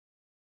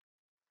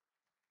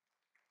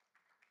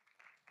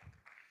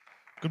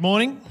Good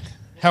morning.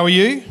 How are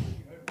you?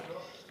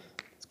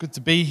 It's good to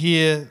be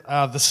here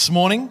this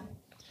morning.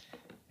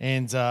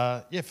 And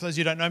for those of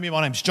you who don't know me,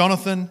 my name's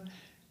Jonathan.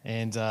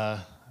 And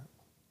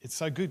it's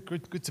so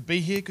good to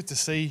be here. Good to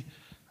see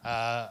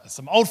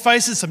some old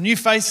faces, some new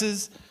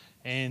faces.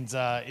 And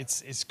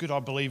it's good, I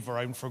believe, we're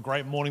open for a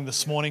great morning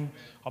this morning.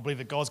 I believe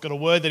that God's got a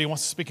word that He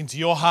wants to speak into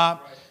your heart.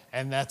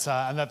 And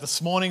that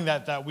this morning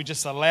that we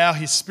just allow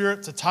His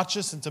Spirit to touch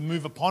us and to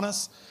move upon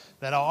us.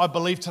 That I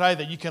believe today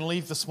that you can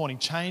leave this morning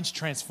changed,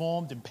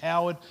 transformed,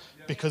 empowered,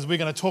 because we're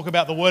going to talk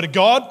about the Word of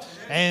God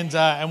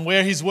and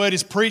where His Word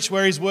is preached,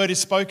 where His Word is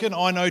spoken,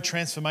 I know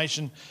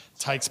transformation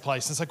takes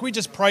place. And so can we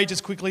just pray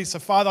just quickly? So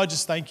Father, I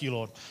just thank you,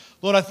 Lord.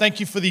 Lord, I thank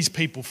you for these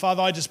people.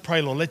 Father, I just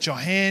pray, Lord, let your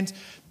hand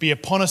be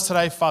upon us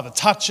today. Father,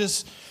 touch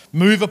us,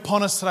 move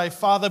upon us today.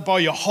 Father, by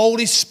your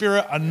Holy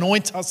Spirit,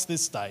 anoint us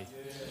this day.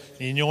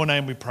 In your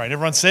name we pray. And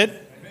everyone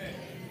said?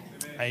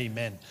 Amen.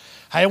 Amen.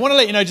 Hey, I want to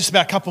let you know just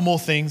about a couple more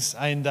things,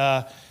 and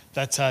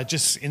that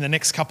just in the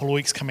next couple of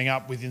weeks coming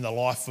up within the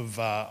life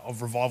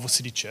of Revival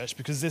City Church,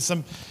 because there's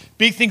some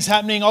big things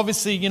happening.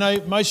 Obviously, you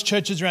know, most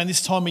churches around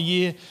this time of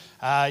year,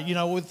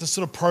 with the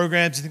sort of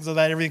programs and things like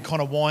that, everything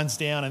kind of winds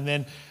down, and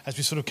then as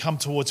we sort of come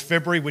towards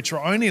February, which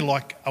are only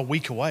like a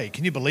week away.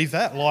 Can you believe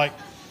that? Like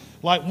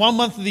 1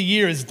 month of the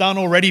year is done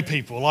already,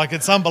 people. Like,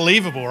 it's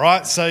unbelievable,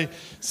 right? So,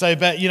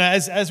 but you know,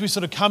 as we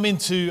sort of come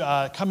into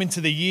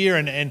the year,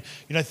 and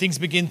you know, things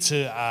begin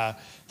to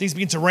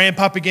ramp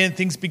up again.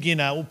 Things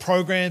begin all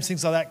programs,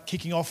 things like that,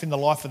 kicking off in the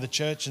life of the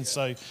church, and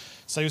so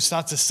you'll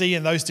start to see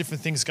and those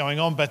different things going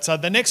on. But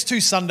the next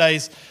 2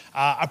 Sundays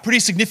are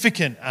pretty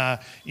significant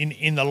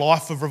in the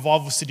life of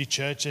Revival City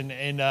Church,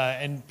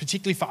 and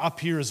particularly for up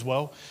here as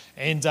well.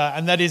 And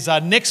that is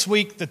next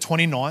week, the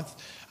 29th.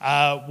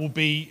 Will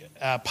be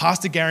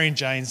Pastor Gary and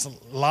Jane's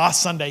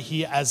last Sunday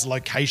here as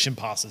location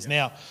pastors.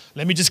 Now,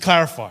 let me just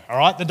clarify, all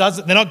right?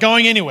 They're not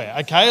going anywhere,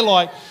 okay?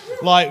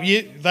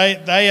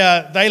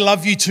 They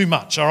love you too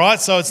much, all right?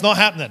 So it's not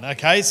happening,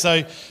 okay?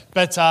 So,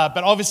 but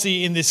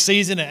obviously in this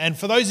season, and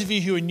for those of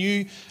you who are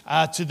new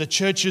to the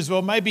church as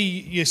well, maybe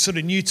you're sort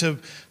of new to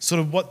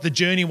sort of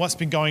what's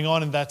been going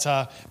on, and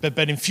that.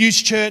 But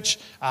Infused Church,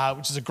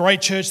 which is a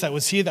great church that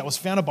was here, that was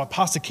founded by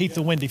Pastor Keith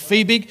and Wendy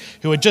Feebig,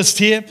 who are just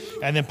here,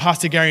 and then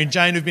Pastor Gary and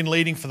Jane, who've been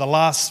leading for the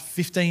last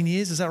 15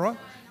 years. Is that right?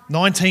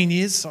 19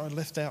 years. Sorry, I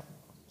left out.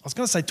 I was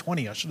going to say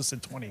 20. I should have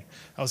said 20.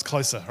 That was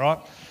closer, right?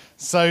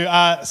 So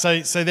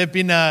they've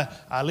been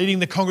leading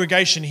the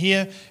congregation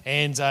here,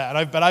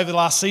 but over the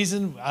last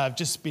season, I've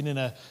just been in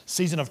a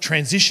season of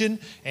transition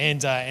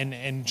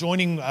and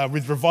joining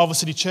with Revival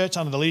City Church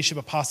under the leadership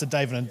of Pastor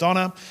David and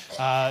Donna,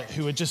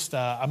 who are just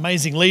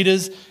amazing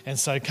leaders, and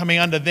so coming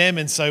under them,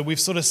 and so we've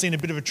sort of seen a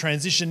bit of a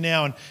transition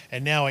now,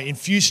 and now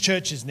Infused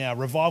Church is now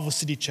Revival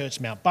City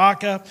Church Mount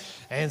Barker,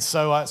 and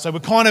so we're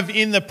kind of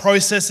in the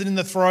process and in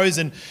the throes,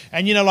 and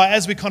you know, like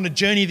as we kind of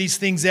journey these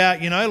things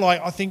out, you know, like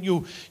I think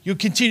you'll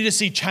continue to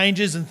see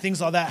changes and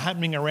things like that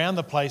happening around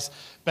the place.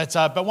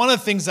 But one of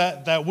the things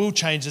that will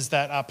change is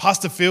that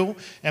Pastor Phil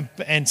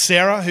and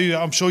Sarah, who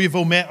I'm sure you've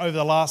all met over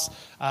the last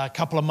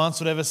couple of months,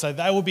 whatever, so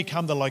they will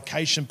become the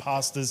location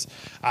pastors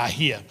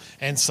here,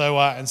 and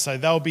so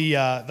they'll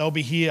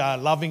be here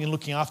loving and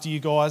looking after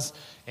you guys.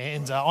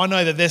 And I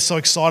know that they're so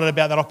excited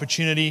about that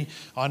opportunity.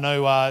 I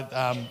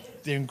know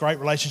they're in great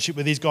relationship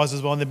with these guys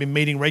as well, and they've been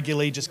meeting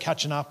regularly, just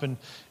catching up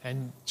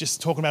and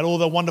just talking about all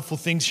the wonderful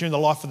things here in the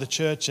life of the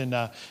church. And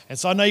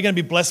so I know you're going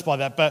to be blessed by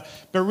that. But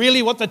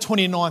really what the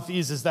 29th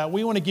is that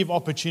we want to give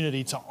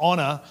opportunity to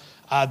honour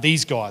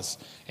these guys.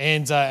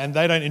 And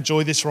they don't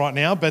enjoy this right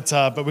now, but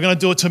we're going to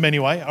do it to them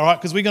anyway, all right?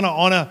 Because we're going to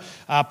honour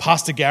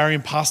Pastor Gary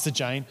and Pastor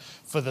Jane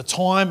for the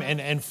time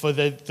and for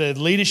the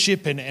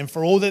leadership and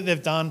for all that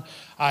they've done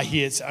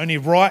here. It's only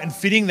right and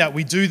fitting that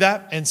we do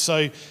that. And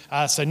so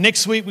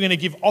next week we're going to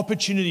give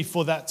opportunity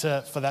for that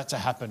to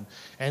happen.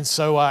 And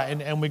so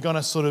and we're going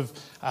to sort of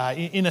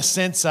in a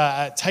sense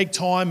take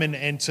time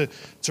and to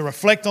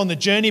reflect on the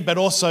journey, but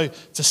also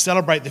to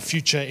celebrate the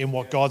future in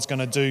what God's going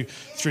to do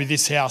through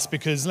this house.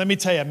 Because let me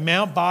tell you,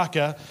 Mount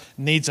Barker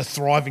needs a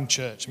thriving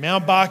church.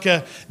 Mount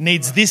Barker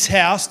needs this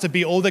house to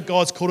be all that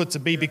God's called it to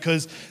be,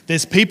 because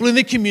there's people in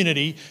the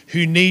community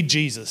who need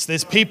Jesus.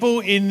 There's people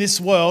in this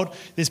world,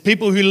 there's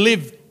people who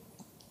live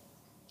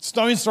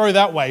stone's throw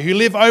that way, who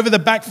live over the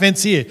back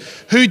fence here,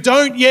 who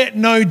don't yet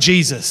know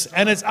Jesus.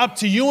 And it's up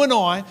to you and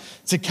I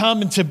to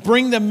come and to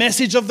bring the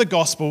message of the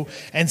gospel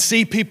and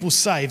see people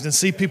saved and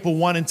see people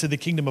won into the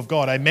kingdom of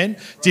God. Amen?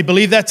 Do you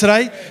believe that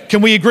today?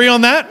 Can we agree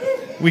on that?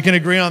 We can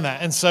agree on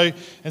that. And so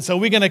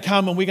we're going to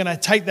come and we're going to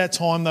take that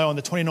time, though, on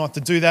the 29th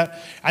to do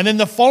that. And then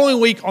the following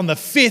week on the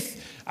 5th,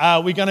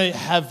 we're going to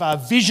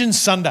have Vision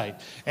Sunday.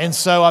 And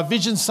so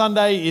Vision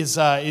Sunday is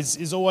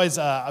always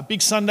a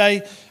big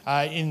Sunday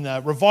in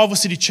Revival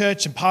City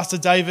Church and Pastor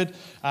David.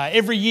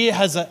 Every year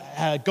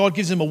God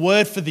gives him a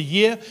word for the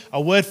year, a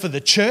word for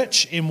the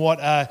church in what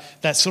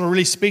that sort of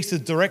really speaks to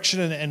the direction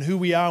and who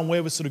we are and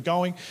where we're sort of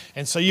going.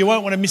 And so you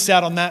won't want to miss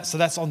out on that. So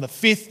that's on the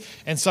 5th.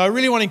 And so I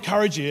really want to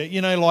encourage you,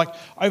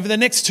 over the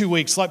next 2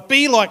 weeks,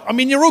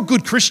 you're all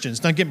good Christians,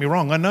 don't get me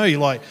wrong. I know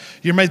you're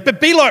amazing,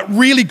 but be like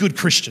really good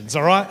Christians,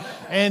 all right?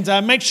 And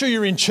make sure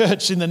you're in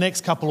church in the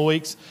next couple of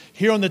weeks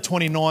here on the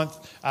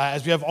 29th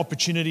as we have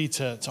opportunity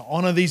to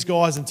honour these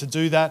guys and to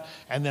do that.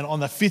 And then on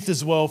the 5th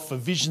as well for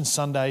Vision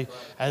Sunday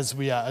as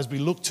we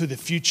look to the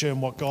future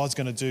and what God's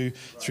going to do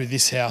through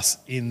this house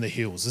in the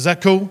hills. Is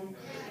that cool?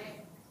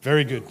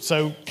 Very good.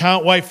 So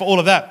can't wait for all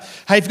of that.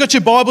 Hey, if you've got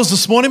your Bibles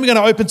this morning, we're going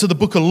to open to the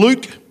book of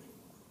Luke.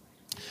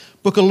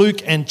 Book of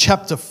Luke and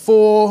chapter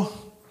 4.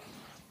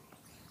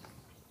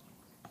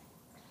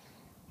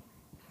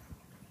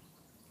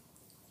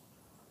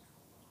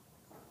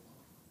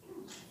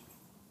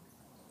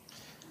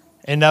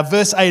 And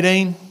verse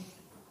 18,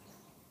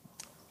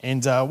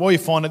 and while you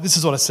find it, this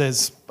is what it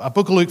says.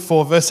 Book of Luke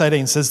 4, verse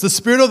 18 says, "The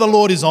Spirit of the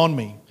Lord is on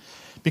me,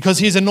 because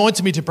he has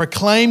anointed me to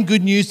proclaim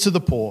good news to the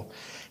poor.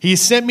 He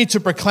has sent me to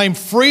proclaim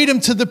freedom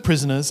to the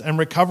prisoners and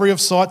recovery of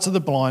sight to the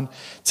blind,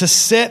 to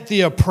set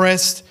the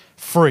oppressed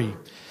free,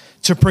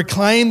 to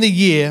proclaim the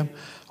year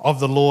of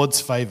the Lord's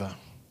favour."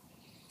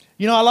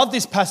 I love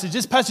this passage.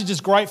 This passage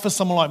is great for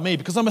someone like me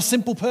because I'm a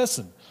simple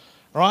person.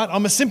 Right?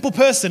 I'm a simple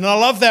person, and I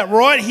love that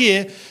right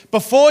here.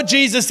 Before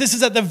Jesus, this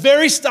is at the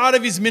very start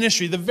of his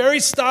ministry, the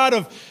very start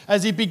of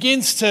as he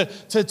begins to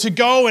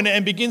go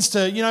and begins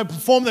to,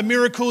 perform the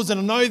miracles.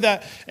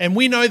 And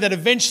we know that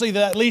eventually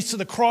that leads to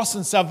the cross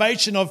and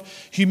salvation of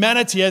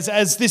humanity.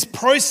 As this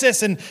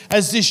process and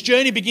as this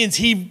journey begins,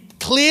 he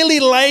clearly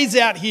lays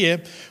out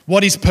here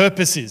what his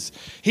purpose is.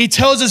 He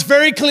tells us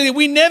very clearly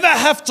we never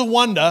have to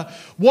wonder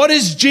what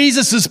is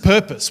Jesus'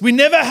 purpose. We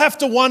never have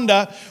to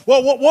wonder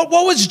what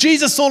was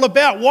Jesus all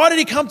about? Why did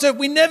he come to it?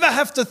 We never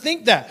have to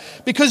think that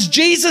because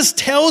Jesus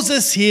tells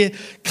us here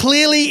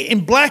clearly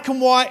in black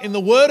and white in the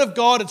Word of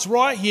God. It's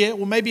right here,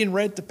 or maybe in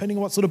red, depending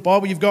on what sort of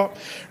Bible you've got,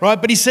 right?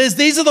 But he says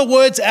these are the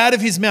words out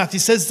of his mouth. He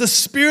says, "The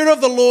Spirit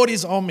of the Lord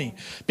is on me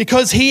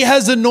because he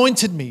has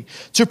anointed me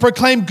to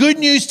proclaim good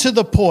news to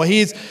the poor. He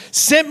has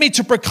sent me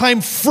to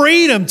proclaim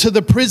freedom to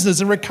the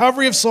prisoners and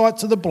recovery of sight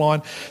to the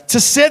blind, to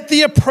set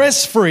the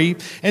oppressed free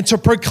and to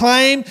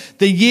proclaim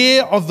the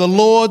year of the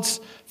Lord's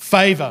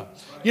favour."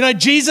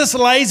 Jesus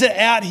lays it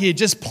out here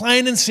just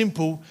plain and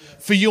simple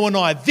for you and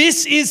I.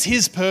 This is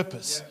his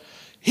purpose.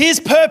 His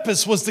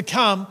purpose was to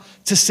come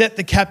to set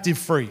the captive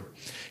free.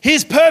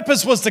 His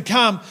purpose was to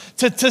come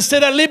to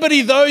set at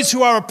liberty those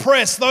who are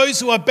oppressed, those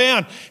who are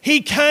bound.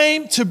 He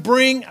came to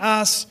bring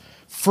us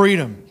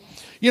freedom.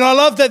 I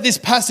love that this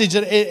passage,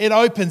 it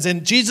opens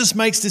and Jesus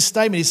makes this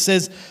statement. He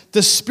says,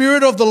 "The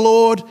Spirit of the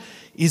Lord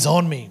is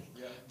on me."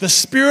 The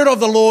Spirit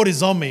of the Lord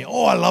is on me.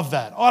 Oh, I love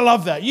that. I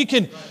love that. You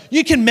can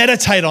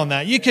meditate on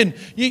that. You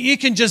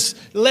can just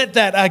let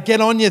that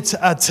get on you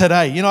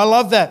today. I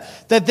love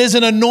that there's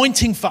an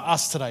anointing for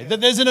us today,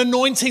 that there's an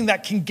anointing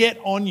that can get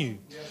on you.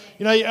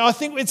 I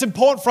think it's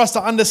important for us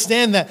to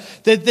understand that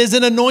there's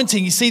an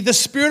anointing. You see, the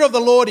Spirit of the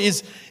Lord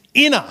is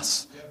in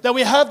us, that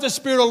we have the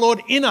Spirit of the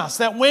Lord in us,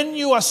 that when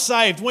you are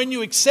saved, when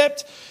you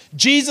accept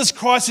Jesus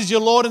Christ is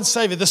your Lord and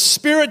Savior, the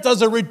Spirit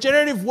does a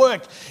regenerative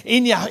work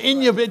in your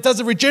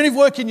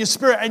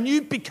spirit, and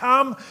you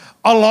become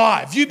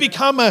alive. You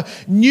become a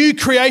new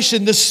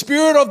creation. The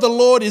Spirit of the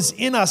Lord is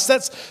in us.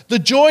 That's the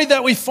joy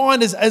that we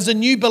find as a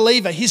new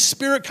believer, his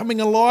Spirit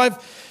coming alive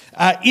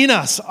in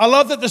us. I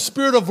love that the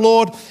Spirit of the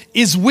Lord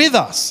is with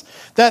us.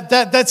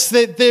 That's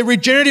the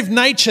regenerative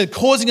nature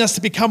causing us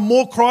to become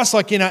more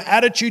Christ-like in our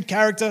attitude,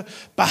 character,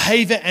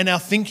 behavior, and our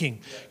thinking.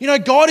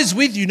 God is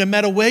with you no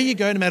matter where you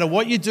go, no matter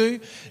what you do,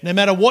 no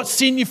matter what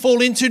sin you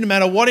fall into, no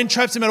matter what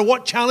entraps, no matter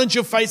what challenge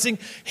you're facing.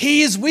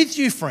 He is with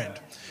you, friend.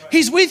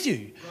 He's with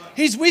you.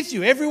 He's with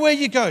you everywhere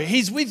you go.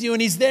 He's with you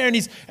and he's there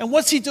and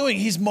what's he doing?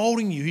 He's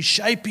molding you. He's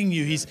shaping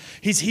you.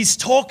 He's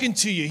talking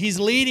to you. He's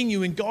leading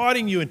you and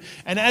guiding you.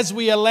 And as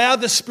we allow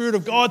the Spirit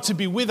of God to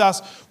be with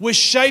us, we're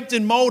shaped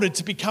and molded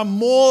to become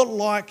more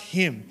like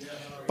him.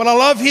 But I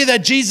love here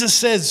that Jesus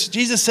says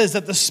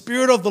that the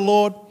Spirit of the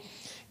Lord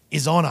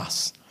is on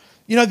us.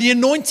 The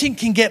anointing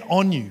can get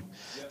on you.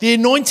 The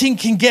anointing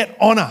can get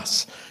on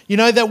us.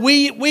 That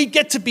we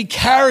get to be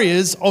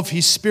carriers of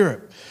his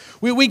Spirit.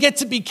 We get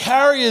to be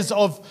carriers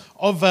of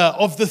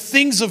the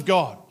things of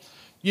God.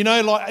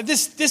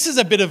 This is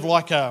a bit of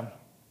like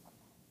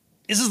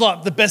this is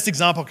like the best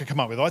example I could come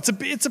up with. Right?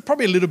 It's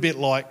probably a little bit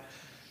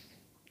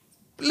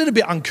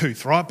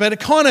uncouth, right?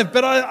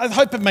 But I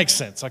hope it makes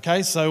sense.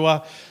 Okay, so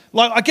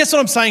I guess what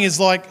I'm saying is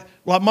like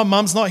my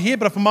mum's not here,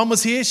 but if my mum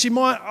was here, she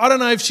might. I don't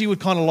know if she would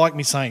kind of like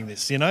me saying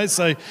this,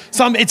 So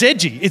it's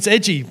edgy. It's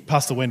edgy,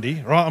 Pastor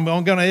Wendy, right? I'm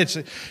going to edge.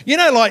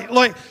 Like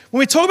when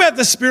we talk about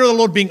the Spirit of the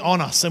Lord being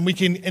on us, and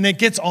it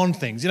gets on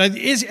things. Have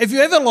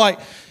you ever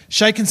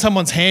shaken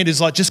someone's hand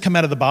who's just come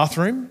out of the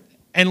bathroom,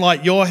 and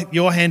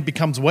your hand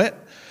becomes wet,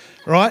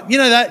 right? You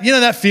know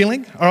that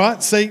feeling, all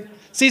right? See,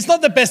 See, it's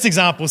not the best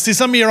example. See,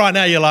 some of you right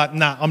now, you're like,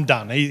 nah, I'm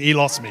done. He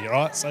lost me,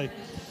 right? So,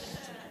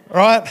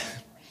 right?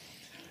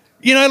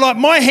 You know, like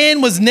my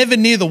hand was never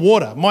near the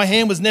water. My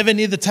hand was never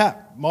near the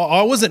tap.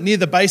 I wasn't near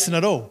the basin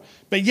at all.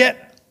 But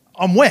yet,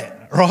 I'm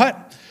wet, right?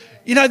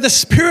 You know, the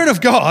Spirit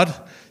of God,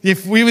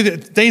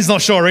 Dean's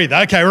not sure either.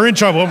 Okay, we're in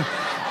trouble.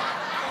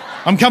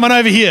 I'm coming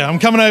over here. All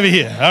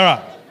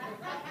right.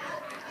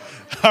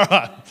 All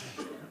right.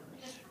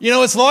 You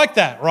know, it's like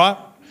that, right?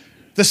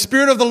 The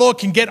Spirit of the Lord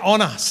can get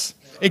on us.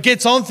 It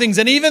gets on things.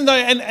 And even though,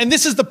 and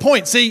this is the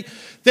point, see,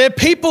 there are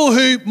people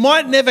who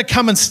might never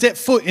come and step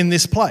foot in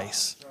this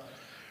place,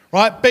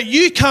 right? But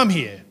you come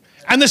here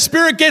and the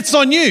Spirit gets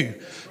on you.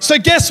 So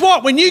guess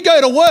what? When you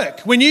go to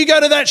work, when you go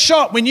to that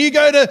shop, when you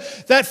go to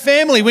that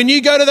family, when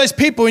you go to those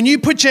people and you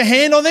put your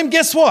hand on them,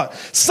 guess what?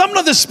 Something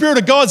of the Spirit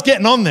of God's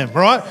getting on them,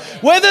 right?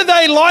 Whether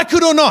they like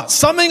it or not,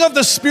 something of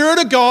the Spirit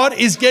of God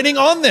is getting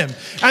on them.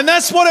 And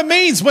that's what it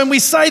means when we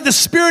say the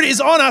Spirit is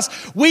on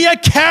us. We are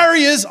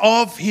carriers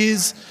of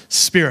His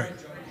Spirit.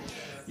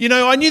 You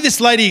know, I knew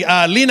this lady,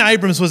 Lynn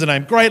Abrams was her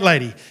name, great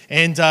lady.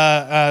 And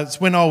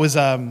it's when I was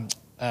on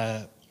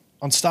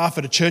staff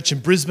at a church in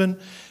Brisbane.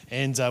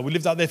 And we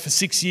lived up there for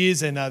 6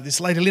 years. And this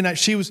lady, Lynn,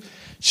 she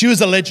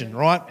was a legend,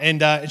 right?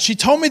 And she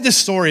told me this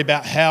story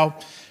about how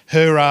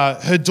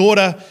her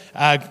daughter,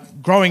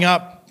 growing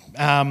up,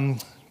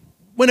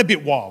 went a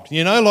bit wild,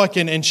 you know, like,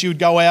 and she would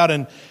go out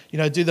and, you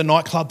know, do the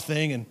nightclub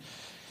thing and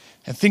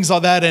things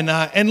like that.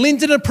 And Lynn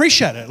didn't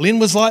appreciate it. Lynn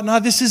was like, no,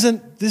 this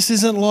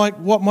isn't like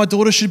what my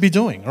daughter should be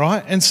doing,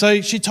 right? And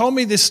so she told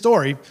me this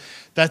story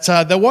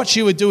that what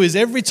she would do is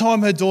every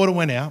time her daughter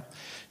went out,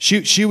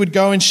 she would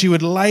go and she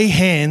would lay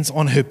hands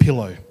on her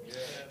pillow.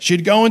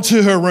 She'd go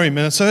into her room,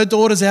 and so her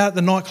daughter's out at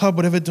the nightclub,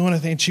 whatever, doing her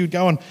thing, and she would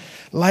go and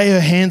lay her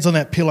hands on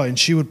that pillow, and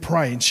she would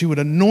pray, and she would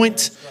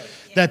anoint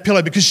that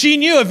pillow, because she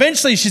knew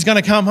eventually she's going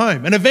to come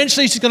home, and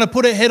eventually she's going to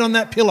put her head on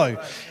that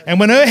pillow. And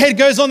when her head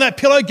goes on that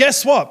pillow,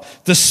 guess what?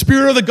 The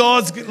Spirit of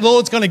the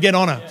Lord's going to get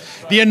on her.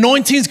 The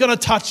anointing's going to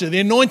touch her. The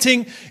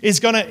anointing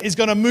is going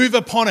to move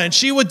upon her, and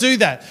she would do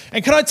that.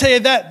 And can I tell you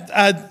that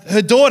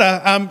her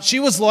daughter,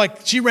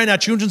 she ran our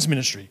children's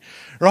ministry.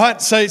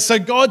 Right? So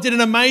God did an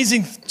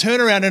amazing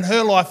turnaround in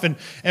her life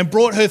and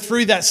brought her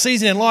through that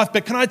season in life.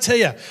 But can I tell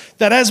you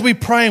that as we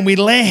pray and we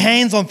lay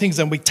hands on things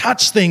and we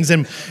touch things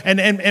and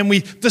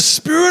the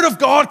Spirit of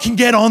God can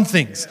get on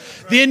things.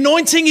 The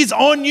anointing is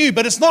on you,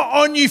 but it's not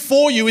on you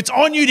for you. It's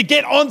on you to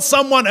get on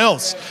someone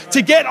else,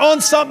 to get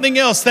on something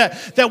else,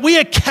 that we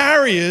are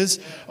carriers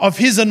of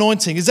His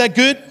anointing. Is that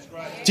good?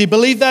 Do you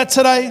believe that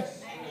today?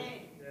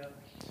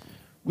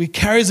 We're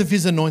carriers of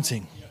His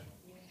anointing.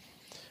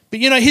 But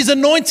you know, His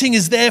anointing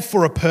is there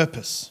for a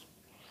purpose.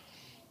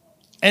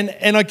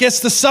 And I guess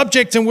the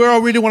subject and where I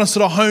really want to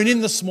sort of hone in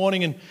this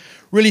morning and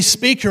really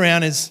speak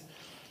around is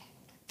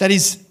that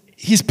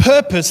his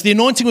purpose, the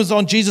anointing was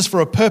on Jesus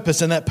for a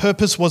purpose, and that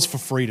purpose was for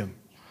freedom.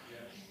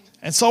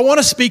 And so I want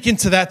to speak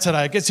into that today.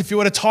 I guess if you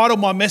were to title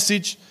my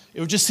message,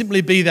 it would just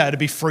simply be that, it'd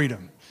be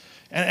freedom.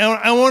 And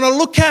I want to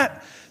look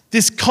at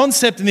this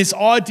concept and this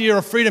idea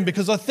of freedom,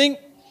 because I think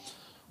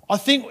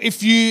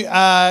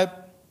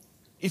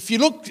if you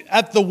look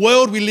at the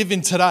world we live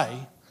in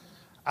today,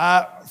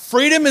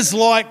 freedom is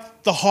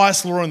like the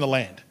highest law in the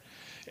land.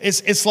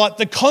 It's like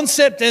the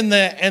concept and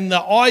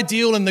the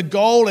ideal and the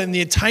goal and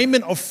the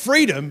attainment of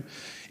freedom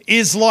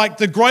is like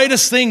the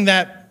greatest thing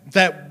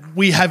that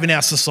we have in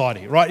our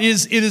society, right?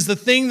 It is the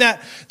thing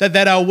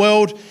that our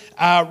world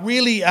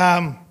really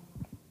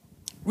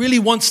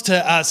wants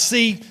to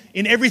see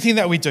in everything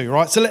that we do,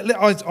 right? So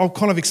I'll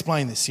kind of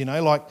explain this, you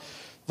know, like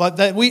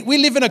that we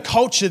live in a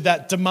culture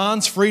that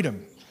demands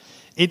freedom.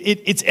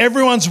 It's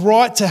everyone's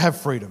right to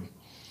have freedom.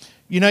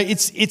 You know,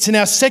 it's in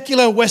our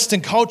secular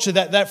Western culture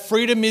that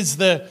freedom is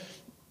the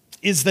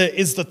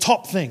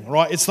top thing,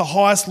 right? It's the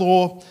highest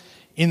law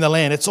in the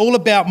land. It's all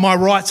about my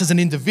rights as an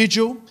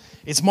individual.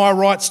 It's my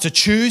rights to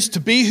choose to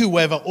be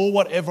whoever or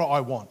whatever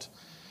I want.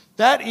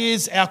 That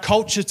is our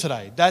culture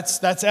today.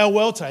 That's our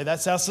world today.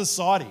 That's our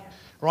society,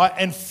 right?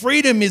 And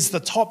freedom is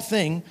the top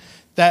thing,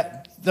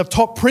 the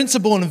top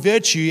principle and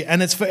virtue,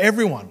 and it's for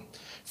everyone.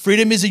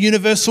 Freedom is a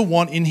universal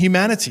want in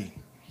humanity.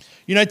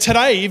 You know,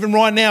 today, even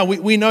right now,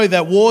 we know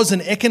that wars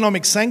and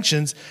economic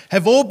sanctions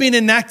have all been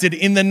enacted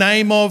in the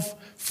name of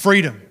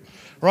freedom,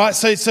 right?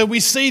 So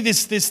we see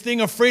this thing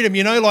of freedom.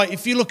 You know, like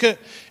if we look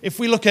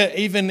at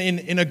even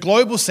in a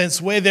global sense,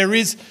 where there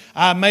is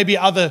maybe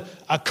other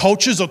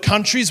cultures or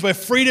countries where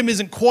freedom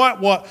isn't quite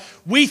what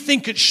we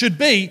think it should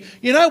be,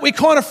 you know, we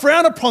kind of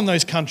frown upon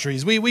those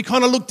countries. We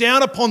kind of look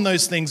down upon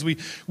those things. We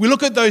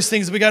look at those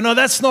things and we go, no,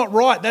 that's not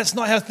right. That's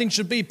not how things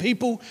should be.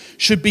 People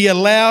should be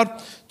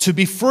allowed to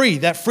be free.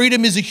 That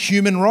freedom is a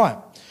human right,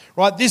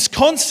 right? This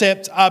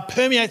concept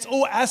permeates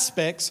all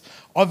aspects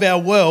of our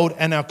world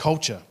and our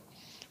culture.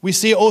 We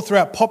see it all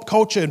throughout pop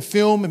culture and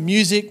film and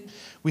music.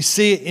 We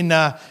see it in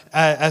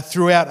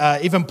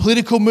throughout even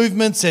political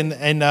movements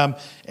and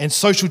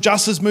social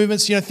justice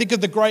movements. You know, think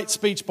of the great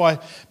speech by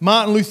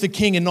Martin Luther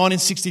King in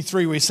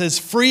 1963, where he says,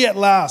 "Free at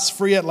last,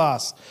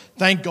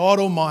 thank God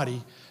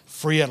Almighty,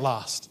 free at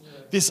last."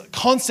 this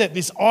concept,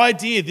 this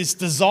idea, this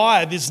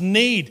desire, this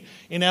need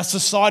in our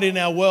society, in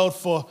our world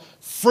for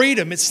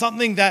freedom. It's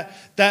something that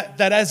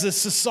as a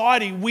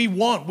society we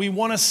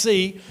want to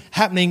see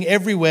happening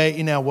everywhere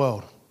in our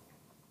world.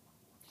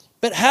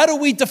 But how do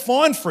we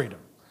define freedom?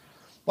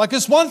 Like,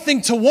 it's one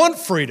thing to want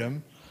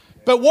freedom,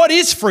 but what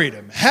is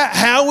freedom?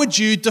 How would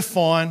you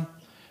define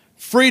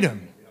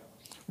freedom?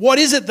 What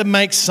is it that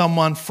makes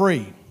someone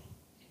free?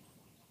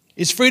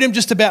 Is freedom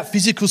just about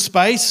physical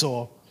space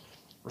or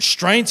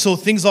restraints or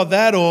things like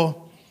that?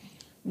 Or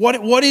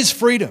what is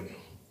freedom?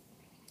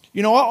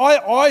 You know,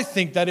 I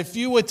think that if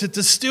you were to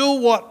distill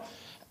what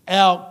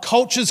our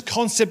culture's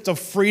concept of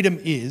freedom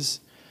is,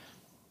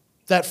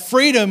 that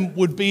freedom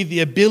would be the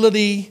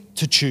ability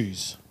to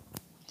choose.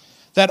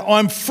 That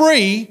I'm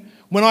free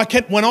when I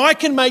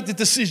can make the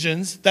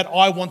decisions that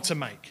I want to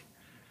make.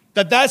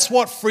 That's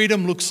what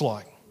freedom looks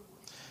like.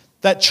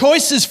 That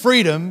choice is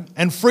freedom,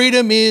 and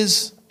freedom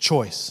is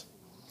choice.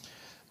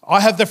 I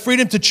have the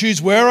freedom to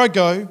choose where I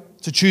go,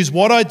 to choose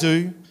what I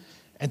do,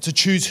 and to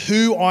choose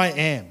who I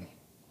am.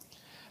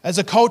 As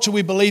a culture,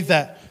 we believe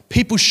that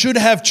people should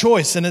have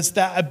choice, and it's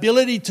that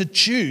ability to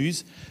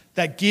choose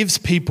that gives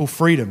people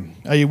freedom.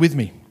 Are you with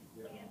me?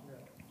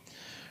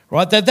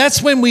 Right?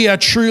 That's when we are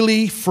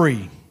truly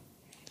free.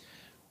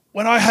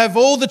 When I have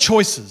all the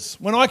choices,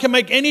 when I can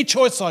make any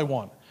choice I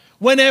want,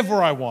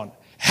 whenever I want,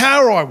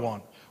 how I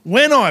want,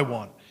 when I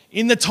want,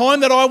 in the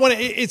time that I want.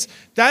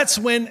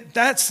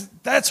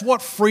 That's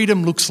what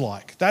freedom looks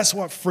like. That's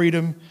what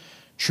freedom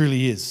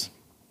truly is.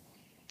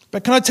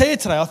 But can I tell you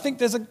today, I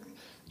think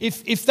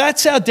if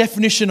that's our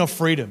definition of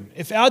freedom,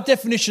 if our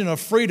definition of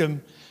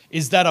freedom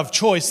is that of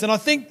choice, then I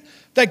think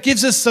that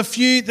gives us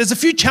there's a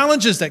few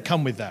challenges that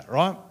come with that,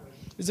 right?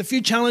 There's a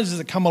few challenges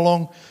that come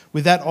along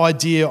with that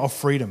idea of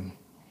freedom.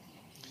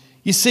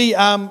 You see,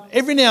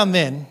 every now and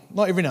then,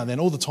 not every now and then,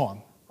 all the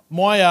time,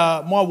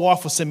 my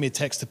wife will send me a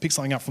text to pick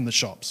something up from the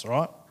shops,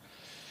 right?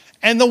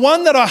 And the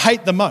one that I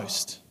hate the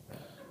most,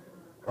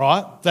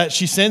 right, that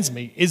she sends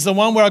me is the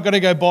one where I've got to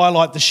go buy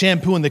like the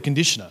shampoo and the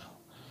conditioner.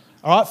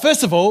 All right,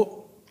 first of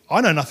all,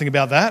 I know nothing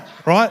about that,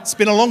 right? It's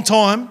been a long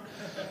time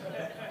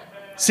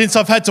since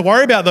I've had to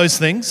worry about those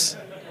things.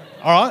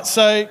 All right,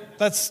 so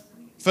that's,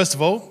 first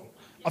of all,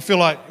 I feel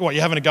like, what,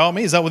 you're having a go at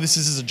me? Is that what this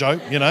is a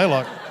joke, you know,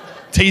 like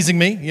teasing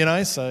me, you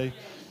know, so,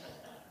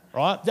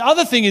 right? The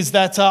other thing is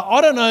that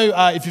I don't know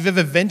if you've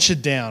ever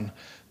ventured down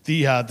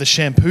the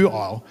shampoo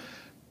aisle,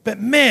 but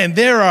man,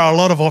 there are a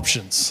lot of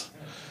options.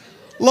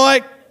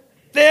 Like,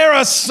 there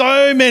are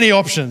so many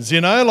options,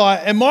 you know,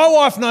 like, and my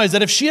wife knows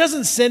that if she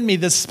doesn't send me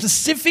the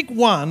specific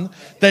one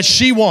that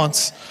she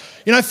wants,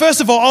 you know,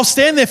 first of all, I'll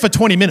stand there for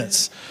 20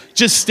 minutes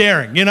just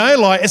staring, you know,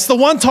 like it's the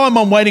one time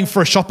I'm waiting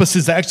for a shop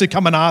assistant to actually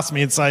come and ask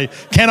me and say,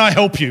 can I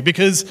help you?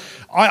 Because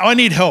I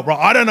need help, right?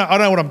 I don't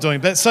know what I'm doing.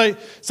 But so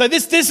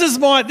this is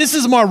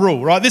my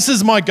rule, right? This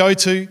is my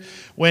go-to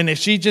when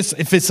if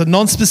it's a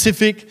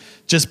non-specific,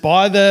 just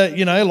buy the,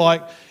 you know,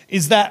 like,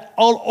 is that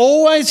I'll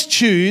always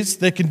choose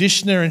the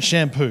conditioner and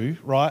shampoo,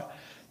 right,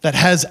 that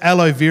has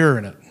aloe vera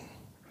in it.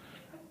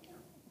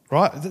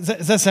 Right?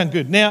 Does that sound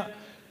good? Now,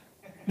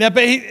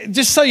 but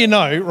just so you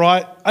know,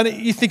 right, and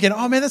you're thinking,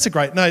 oh man, that's a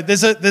great, no,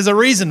 there's a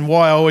reason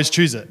why I always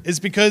choose it. It's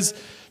because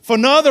for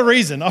no other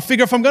reason, I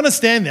figure if I'm going to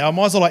stand there, I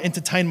might as well like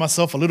entertain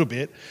myself a little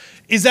bit,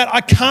 is that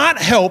I can't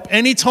help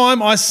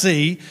anytime I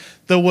see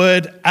the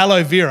word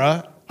aloe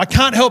vera, I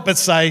can't help but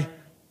say,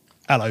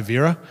 aloe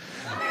vera.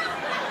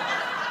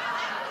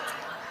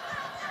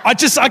 I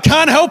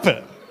can't help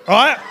it,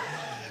 right?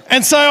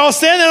 And so I'll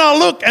stand there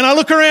and I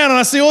look around and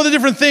I see all the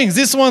different things.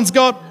 This one's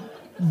got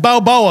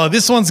Balboa.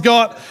 This one's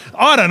got,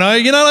 I don't know,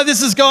 you know, like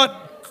this has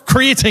got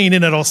creatine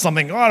in it or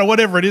something. I don't know,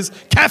 whatever it is.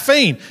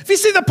 Caffeine. If you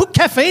see they put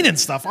caffeine in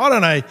stuff, I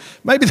don't know.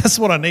 Maybe that's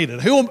what I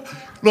needed. Who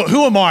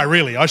am I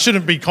really? I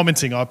shouldn't be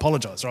commenting. I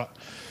apologise, right?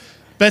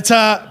 But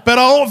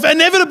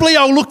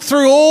I'll look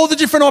through all the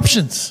different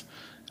options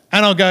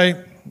and I'll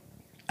go,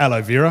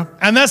 aloe vera.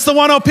 And that's the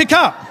one I'll pick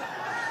up.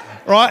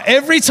 Right?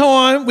 Every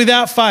time,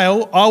 without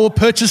fail, I will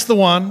purchase the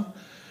one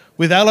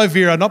with aloe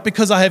vera, not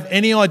because I have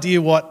any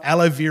idea what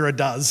aloe vera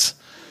does,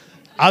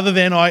 other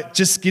than it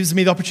just gives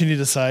me the opportunity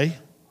to say,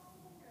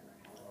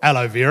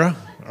 aloe vera,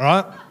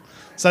 right?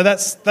 So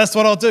that's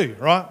what I'll do,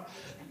 right?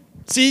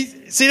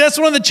 See, that's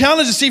one of the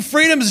challenges. See,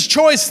 freedom is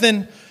choice.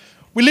 Then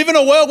we live in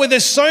a world where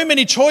there's so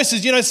many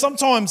choices. You know,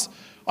 sometimes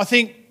I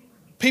think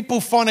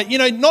people find it, you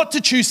know, not to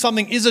choose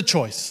something is a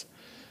choice.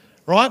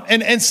 Right?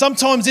 And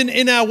sometimes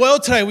in our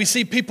world today, we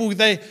see people,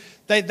 they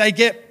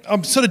get,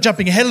 I'm sort of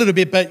jumping ahead a little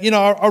bit, but, you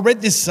know, I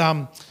read this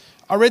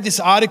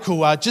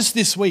article just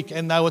this week,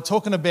 and they were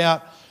talking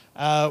about,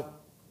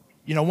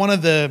 you know, one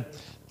of the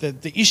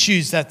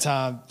issues that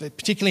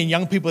particularly in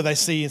young people they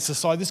see in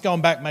society, this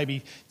going back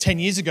maybe 10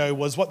 years ago,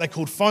 was what they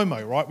called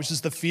FOMO, right? Which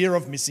is the fear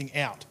of missing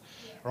out,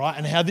 right?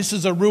 And how this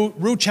is a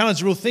real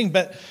challenge, a real thing,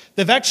 but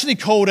they've actually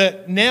called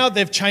it, now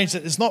they've changed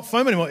it, it's not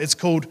FOMO anymore, it's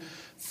called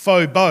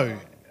FOBO.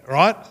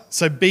 Right?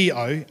 So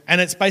B-O,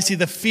 and it's basically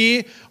the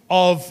fear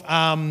of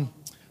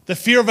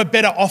a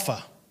better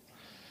offer.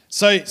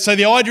 So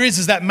the idea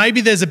is that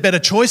maybe there's a better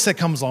choice that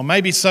comes along.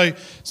 Maybe so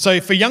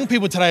for young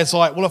people today, it's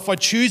like, well, if I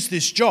choose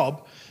this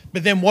job,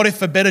 but then what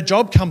if a better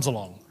job comes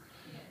along?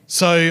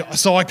 So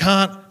I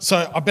can't.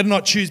 So I better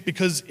not choose,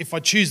 because if I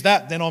choose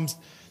that, then I'm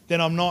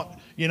not.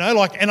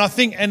 And I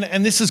think,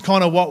 and this is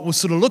kind of what we'll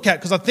sort of look at,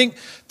 because I think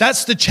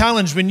that's the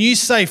challenge when you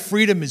say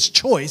freedom is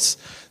choice.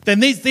 Then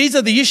these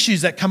are the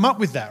issues that come up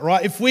with that,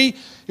 right? If we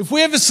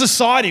have a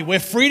society where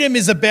freedom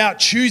is about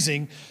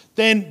choosing,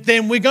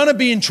 then we're going to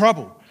be in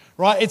trouble,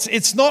 right?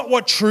 It's not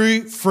what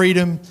true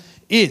freedom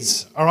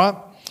is, all right?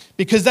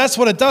 Because that's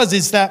what it does,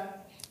 is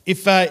that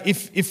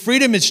if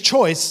freedom is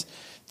choice,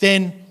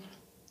 then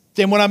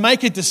when I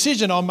make a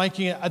decision, I'm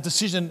making a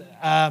decision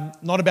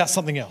not about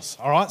something else,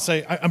 all right?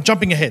 So I'm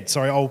jumping ahead.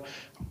 Sorry, I'll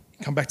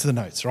come back to the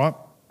notes, right?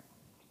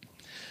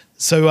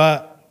 So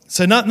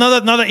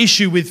another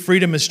issue with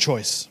freedom as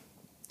choice,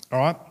 all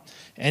right?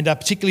 And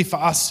particularly for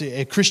us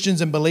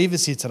Christians and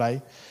believers here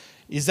today,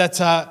 is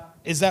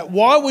that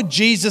why would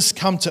Jesus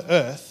come to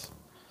earth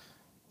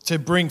to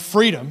bring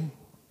freedom,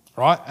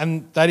 right?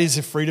 And that is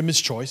if freedom is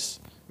choice.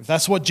 If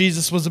that's what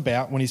Jesus was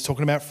about when he's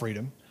talking about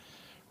freedom,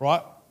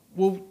 right?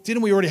 Well,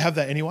 didn't we already have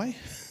that anyway?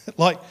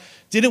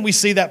 Didn't we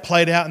see that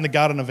played out in the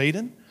Garden of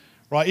Eden?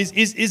 Right?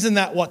 Isn't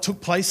that what took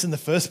place in the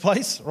first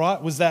place?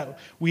 Right? Was that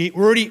we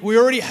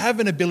already have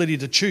an ability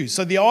to choose.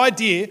 So the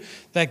idea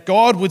that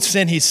God would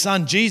send his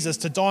son Jesus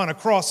to die on a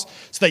cross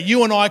so that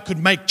you and I could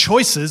make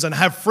choices and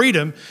have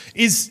freedom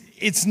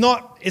it's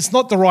not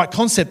the right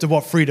concept of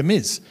what freedom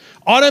is.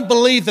 I don't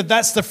believe that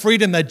that's the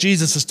freedom that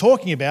Jesus is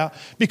talking about,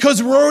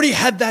 because we already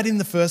had that in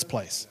the first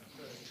place.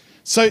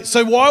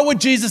 So why would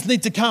Jesus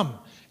need to come?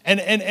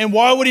 And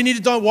why would he need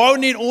to die? Why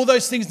would all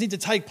those things need to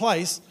take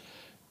place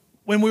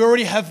when we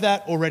already have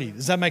that already?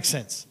 Does that make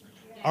sense?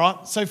 Yeah. All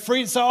right.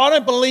 So I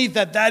don't believe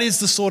that is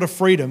the sort of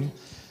freedom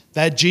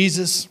that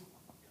Jesus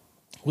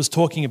was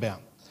talking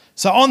about.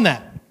 So on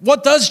that,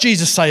 what does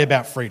Jesus say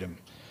about freedom?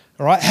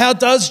 All right. How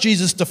does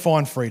Jesus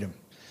define freedom?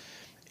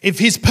 If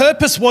his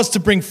purpose was to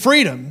bring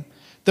freedom,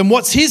 then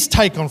what's his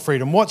take on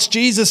freedom? What's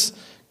Jesus'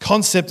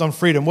 concept on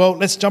freedom? Well,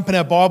 let's jump in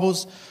our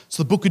Bibles to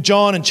the book of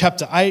John in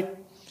chapter 8.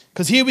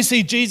 Because here we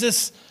see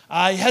Jesus,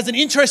 he has an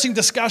interesting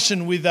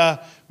discussion with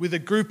a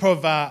group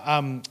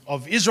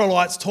of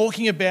Israelites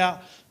talking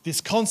about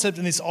this concept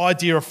and this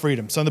idea of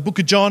freedom. So in the book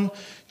of John,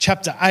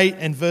 chapter 8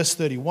 and verse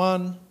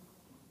 31.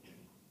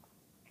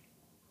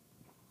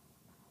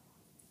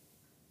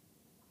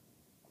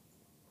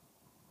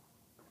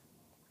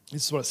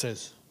 This is what it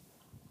says.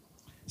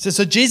 It says,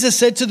 so Jesus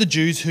said to the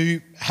Jews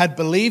who had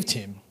believed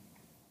him,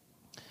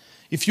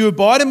 if you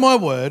abide in my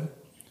word,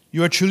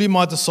 you are truly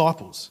my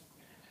disciples.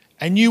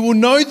 And you will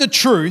know the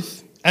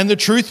truth, and the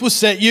truth will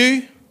set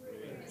you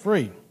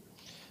free.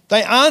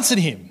 They answered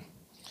him,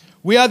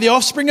 we are the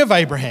offspring of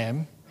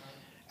Abraham,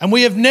 and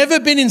we have never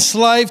been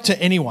enslaved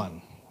to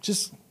anyone.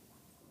 Just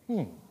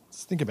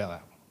think about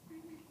that.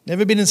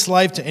 Never been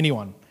enslaved to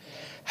anyone.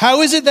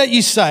 How is it that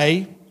you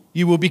say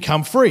you will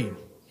become free?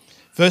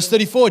 Verse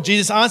 34,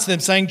 Jesus answered them,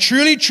 saying,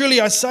 truly,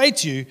 truly, I say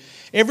to you,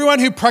 everyone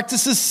who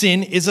practices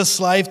sin is a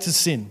slave to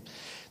sin.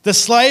 The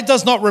slave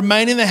does not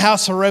remain in the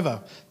house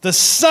forever. The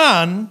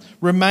Son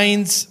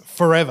remains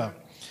forever.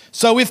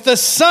 So if the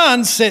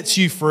Son sets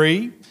you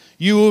free,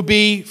 you will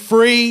be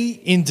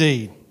free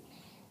indeed.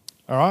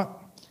 All right?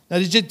 Now,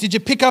 did you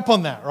pick up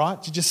on that,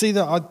 right? Did you see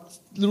the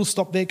little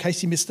stop there in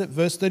case you missed it?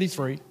 Verse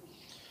 33,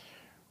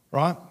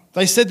 right?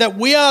 They said that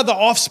we are the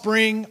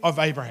offspring of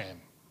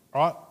Abraham,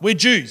 right? We're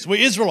Jews.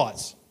 We're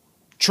Israelites.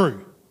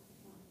 True.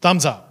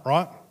 Thumbs up,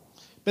 right?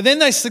 But then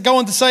they go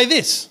on to say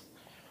this.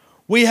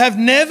 We have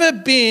never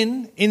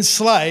been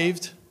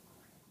enslaved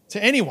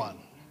to anyone.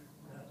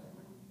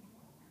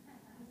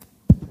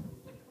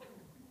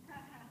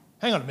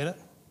 Hang on a minute.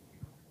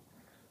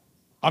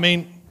 I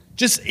mean,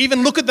 just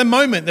even look at the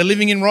moment they're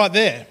living in right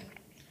there.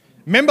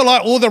 Remember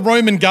all the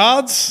Roman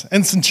guards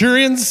and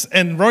centurions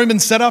and Roman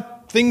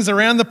setup things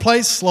around the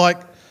place?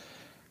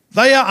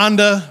 They are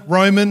under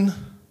Roman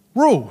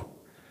rule,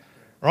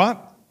 right?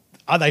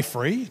 Are they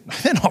free?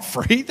 They're not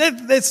free.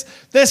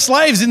 They're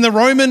slaves in the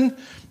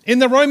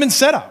Roman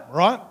setup,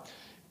 right?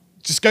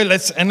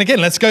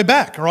 Let's go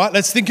back, all right?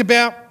 Let's think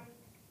about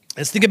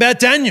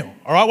Daniel,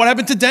 all right? What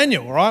happened to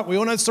Daniel, all right? We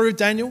all know the story of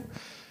Daniel,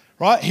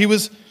 right? He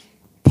was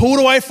pulled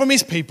away from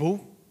his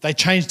people. They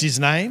changed his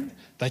name.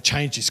 They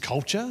changed his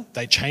culture.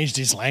 They changed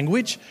his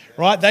language,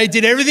 right? They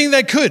did everything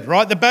they could,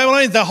 right? The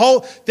Babylonians, their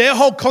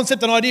whole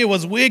concept and idea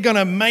was, we're going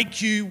to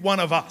make you one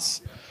of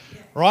us,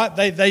 right?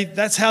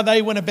 That's how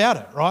they went about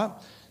it, right?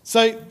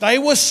 So they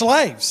were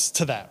slaves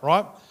to that,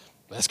 right?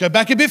 Let's go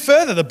back a bit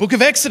further. The book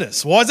of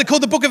Exodus. Why is it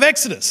called the book of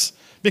Exodus?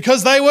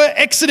 Because they were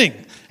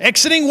exiting.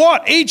 Exiting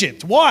what?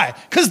 Egypt. Why?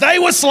 Because they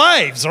were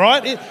slaves,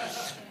 right?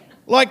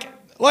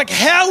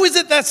 How is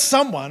it that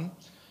someone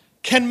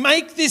can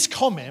make this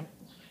comment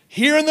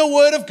here in the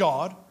Word of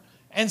God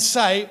and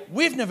say,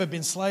 we've never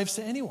been slaves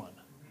to anyone?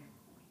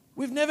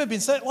 We've never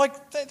been slaves.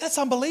 That's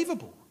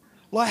unbelievable.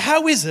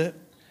 How is it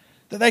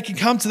that they can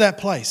come to that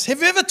place? Have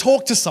you ever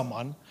talked to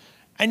someone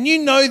and you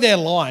know they're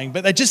lying,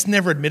 but they just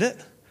never admit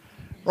it?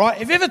 right?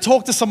 Have you ever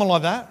talked to someone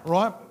like that,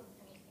 right?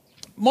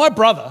 My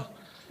brother,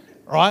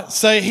 right?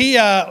 So he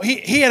had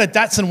a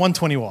Datsun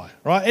 120Y,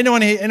 right?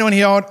 Anyone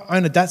here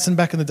owned a Datsun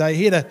back in the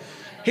day?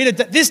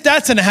 This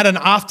Datsun had an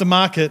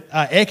aftermarket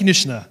air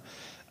conditioner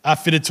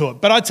fitted to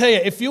it. But I tell you,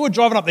 if you were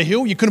driving up the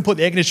hill, you couldn't put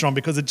the air conditioner on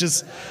because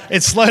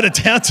it slowed it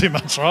down too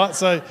much, right?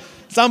 So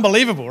it's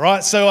unbelievable,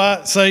 right? So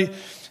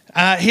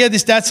he had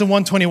this Datsun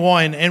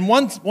 120Y, and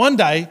one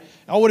day,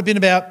 I would have been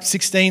about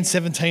 16,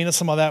 17 or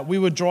something like that. We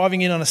were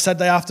driving in on a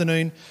Saturday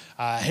afternoon,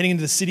 heading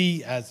into the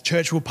city.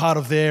 Church we were part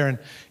of there,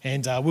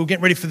 and we were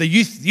getting ready for the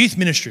youth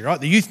ministry, right?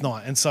 The youth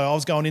night. And so I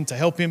was going in to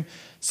help him.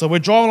 So we're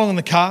driving along in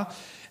the car,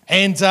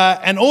 and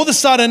all of a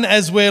sudden,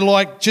 as we're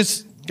like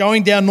just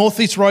going down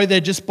Northeast Road there,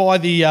 just by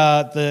the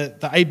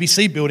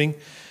ABC building,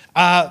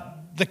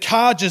 the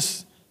car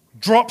just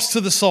drops to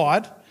the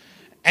side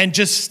and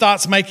just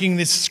starts making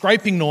this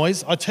scraping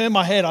noise. I turn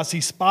my head, I see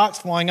sparks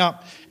flying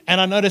up,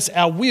 and I notice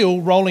our wheel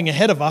rolling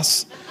ahead of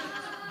us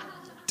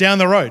down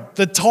the road.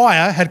 The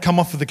tyre had come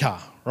off of the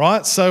car,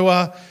 right?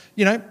 So,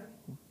 not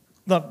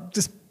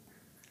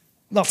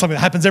something that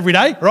happens every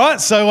day, right?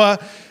 So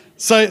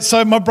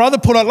my brother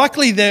put out,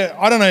 luckily there,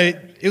 I don't know,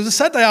 it was a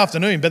Saturday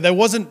afternoon, but there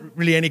wasn't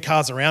really any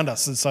cars around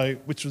us, and so,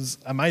 which was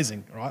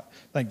amazing, right?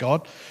 Thank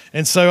God.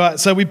 And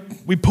so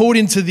we pulled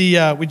into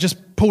we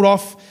just pulled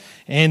off,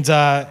 and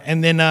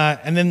then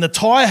the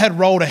tyre had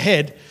rolled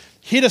ahead,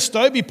 hit a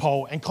Stobie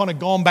pole and kind of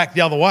gone back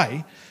the other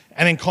way,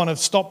 and then kind of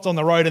stopped on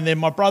the road. And then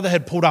my brother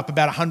had pulled up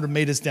about 100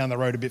 metres down the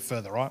road a bit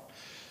further, right?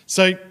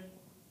 So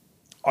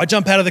I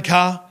jump out of the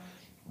car,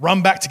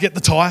 run back to get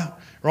the tyre,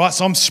 right?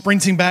 So I'm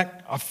sprinting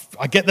back.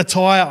 I get the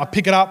tyre, I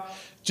pick it up.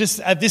 Just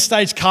at this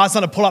stage, car's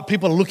starting to pull up.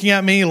 People are looking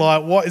at me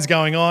like, what is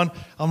going on?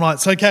 I'm like,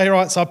 it's okay,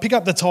 right? So I pick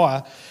up the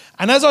tyre.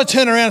 And as I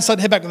turn around and start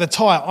to head back with the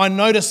tyre, I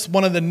notice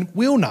one of the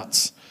wheel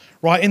nuts,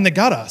 right, in the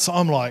gutter. So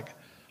I'm like,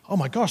 oh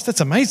my gosh,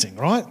 that's amazing,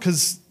 right?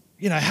 Because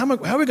how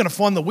are we going to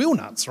find the wheel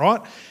nuts,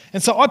 right?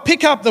 And so I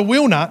pick up the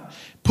wheel nut,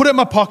 put it in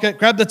my pocket,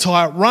 grab the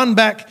tyre, run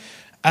back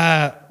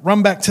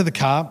to the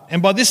car.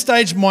 And by this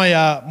stage,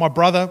 my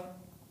brother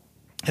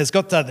has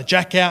got the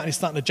jack out, and he's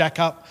starting to jack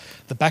up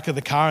the back of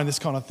the car and this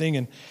kind of thing.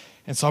 And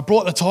so I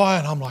brought the tyre,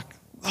 and I'm like,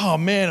 oh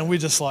man, and we're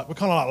kind of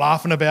like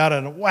laughing about it,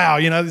 and wow,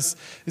 this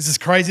is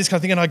crazy, this kind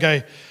of thing. And I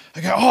go,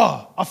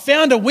 oh, I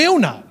found a wheel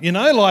nut,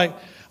 like,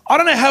 I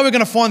don't know how we're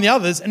going to find the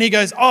others. And he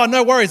goes, oh,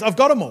 no worries, I've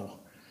got them all.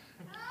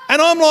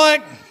 And I'm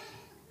like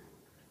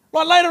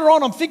later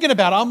on, I'm thinking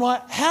about it. I'm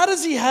like, how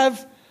does he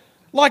have,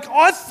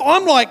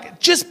 I'm like,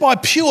 just by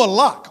pure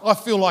luck, I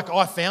feel like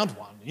I found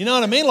one. You know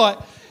what I mean? Like,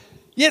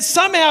 yet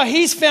somehow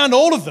he's found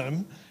all of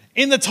them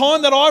in the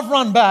time that I've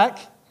run back,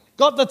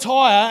 got the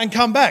tyre and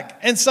come back.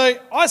 And so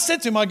I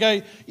said to him, I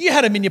go, you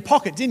had them in your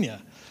pocket, didn't you?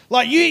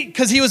 Like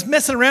because he was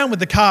messing around with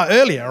the car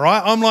earlier,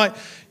 right? I'm like,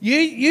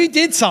 you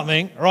did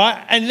something,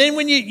 right? And then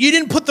when you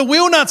didn't put the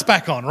wheel nuts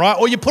back on, right?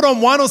 Or you put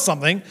on one or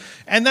something,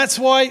 and that's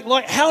why,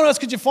 how else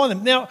could you find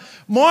them? Now,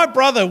 my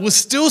brother will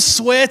still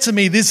swear to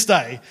me this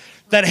day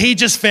that he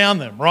just found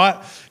them, right?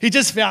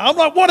 I'm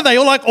like, what are they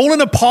all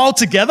in a pile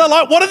together?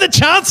 Like, what are the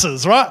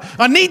chances, right?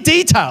 I need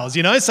details,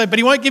 but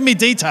he won't give me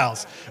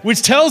details,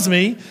 which tells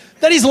me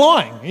that he's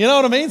lying, you know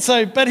what I mean?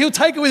 But he'll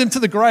take it with him to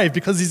the grave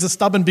because he's a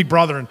stubborn big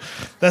brother, and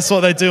that's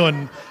what they do.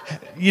 And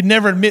you'd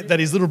never admit that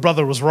his little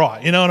brother was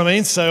right, you know what I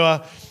mean?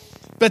 So,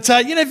 if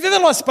you've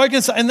ever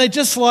spoken to, and they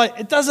just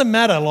it doesn't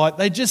matter,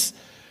 they the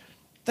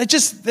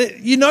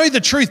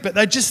truth, but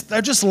they'll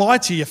just lie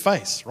to your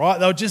face, right?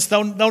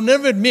 They'll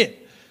never admit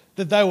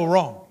that they were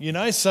wrong,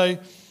 So,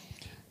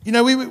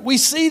 we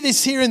see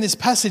this here in this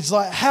passage,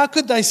 how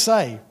could they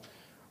say,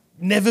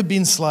 never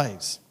been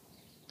slaves?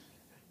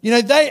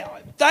 They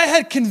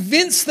had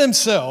convinced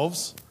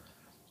themselves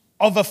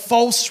of a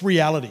false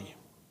reality.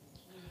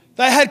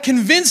 They had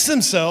convinced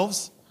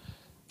themselves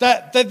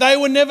that they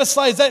were never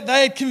slaves. They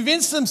had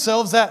convinced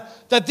themselves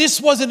that this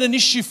wasn't an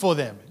issue for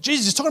them.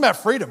 Jesus is talking about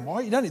freedom.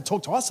 Why? You don't need to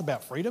talk to us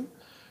about freedom.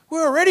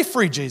 We're already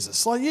free,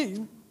 Jesus.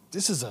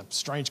 This is a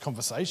strange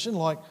conversation.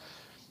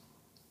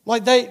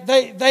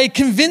 They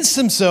convinced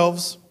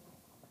themselves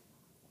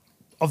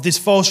of this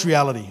false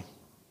reality.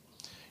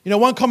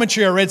 One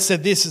commentary I read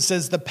said this. It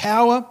says, the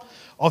power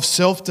of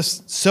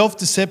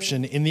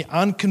self-deception in the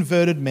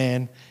unconverted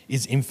man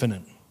is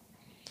infinite.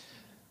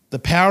 The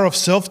power of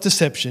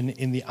self-deception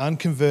in the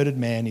unconverted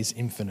man is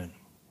infinite.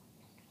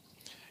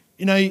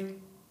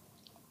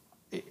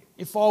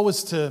 If I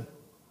was to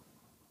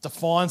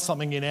define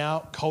something in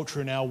our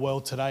culture, in our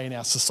world today, in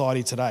our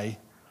society today,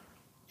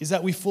 is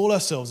that we fool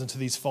ourselves into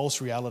these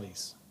false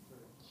realities.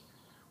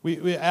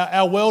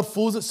 Our world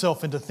fools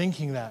itself into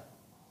thinking that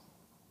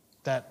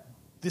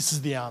this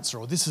is the answer,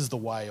 or this is the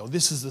way, or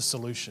this is the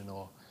solution,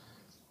 or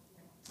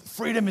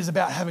freedom is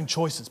about having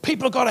choices.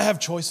 People have got to have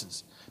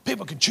choices.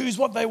 People can choose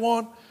what they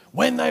want,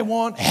 when they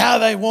want, how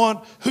they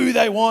want, who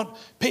they want.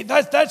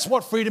 That's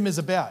what freedom is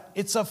about.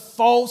 It's a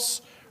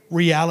false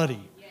reality.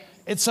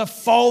 It's a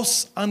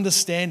false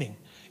understanding.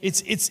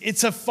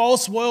 It's a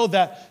false world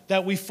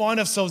that we find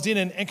ourselves in.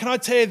 And can I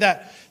tell you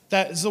that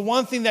the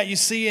one thing that you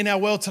see in our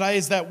world today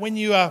is that when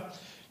you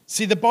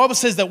See, the Bible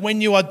says that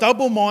when you are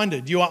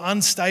double-minded, you are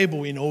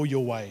unstable in all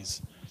your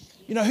ways.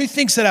 You know, who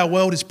thinks that our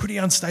world is pretty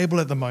unstable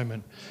at the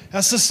moment?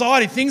 Our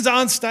society, things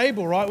are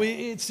unstable, right?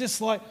 It's just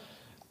like,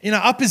 you know,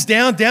 up is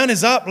down, down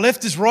is up,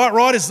 left is right,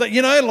 right is,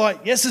 you know, like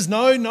yes is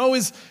no, no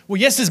is,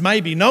 well, yes is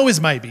maybe, no is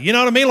maybe. You know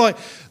what I mean?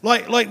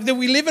 Like that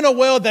we live in a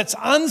world that's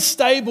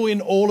unstable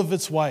in all of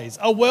its ways,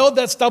 a world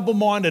that's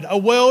double-minded, a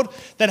world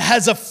that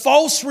has a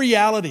false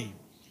reality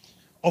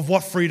of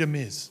what freedom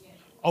is,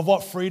 of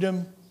what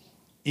freedom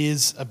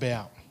is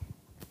about.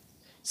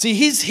 See,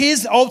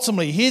 here's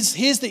ultimately,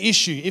 here's the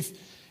issue.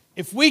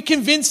 If we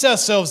convince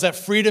ourselves that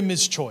freedom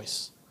is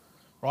choice,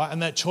 right,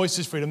 and that choice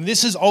is freedom,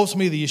 this is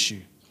ultimately the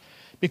issue.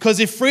 Because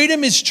if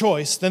freedom is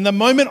choice, then the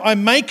moment I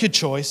make a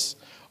choice,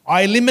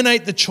 I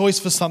eliminate the choice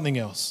for something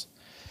else.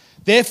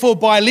 Therefore,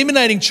 by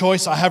eliminating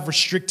choice, I have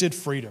restricted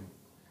freedom.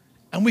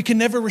 And we can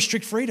never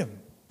restrict freedom.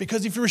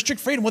 Because if you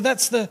restrict freedom, well,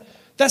 that's the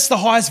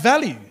highest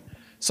value.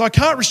 So I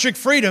can't restrict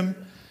freedom,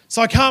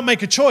 so I can't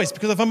make a choice.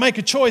 Because if I make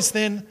a choice,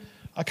 then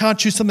I can't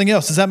choose something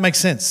else. Does that make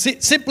sense?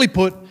 Simply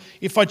put,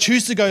 if I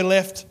choose to go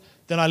left,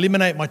 then I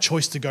eliminate my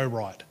choice to go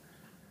right.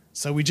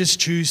 So we just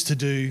choose to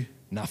do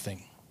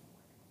nothing.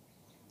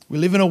 We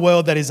live in a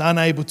world that is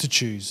unable to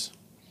choose.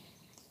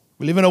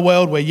 We live in a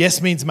world where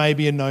yes means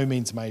maybe and no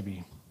means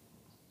maybe.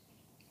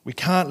 We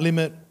can't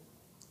limit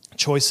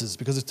choices,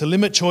 because to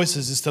limit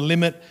choices is to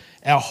limit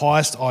our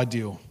highest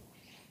ideal.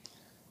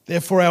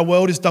 Therefore, our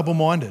world is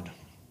double-minded.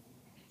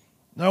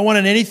 No one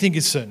and anything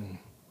is certain.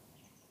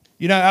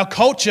 You know, our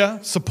culture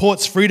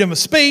supports freedom of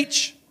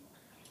speech,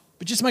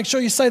 but just make sure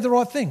you say the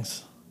right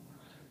things.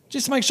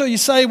 Just make sure you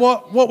say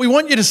what we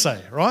want you to say,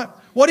 right?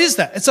 What is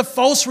that? It's a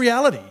false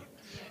reality.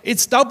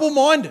 It's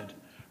double-minded,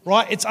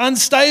 right? It's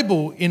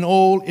unstable in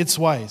all its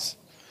ways.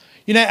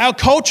 You know, our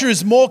culture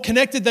is more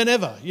connected than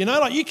ever. You know,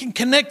 like you can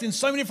connect in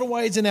so many different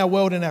ways in our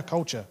world and our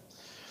culture.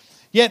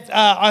 Yet,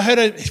 I heard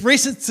a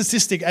recent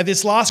statistic at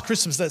this last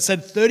Christmas that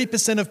said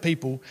 30% of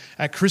people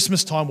at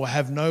Christmas time will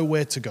have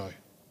nowhere to go.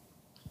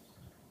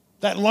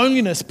 That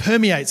loneliness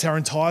permeates our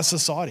entire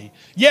society.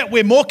 Yet,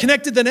 we're more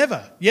connected than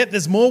ever. Yet,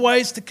 there's more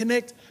ways to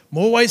connect,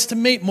 more ways to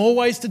meet, more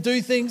ways to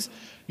do things.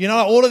 You know,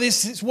 all of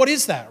this, what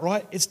is that,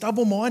 right? It's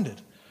double-minded,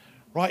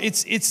 right?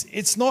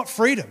 It's not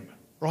freedom,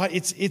 right?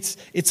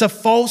 It's a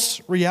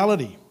false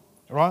reality,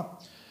 right?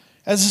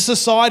 As a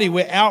society,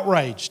 we're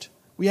outraged.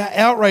 We are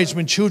outraged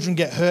when children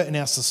get hurt in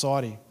our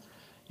society.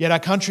 Yet our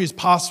country has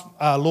passed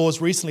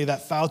laws recently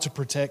that fail to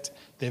protect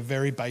their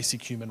very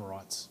basic human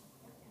rights.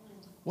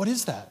 What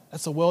is that?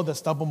 That's a world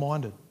that's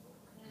double-minded.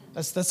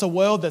 That's a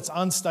world that's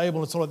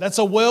unstable. That's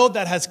a world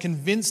that has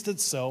convinced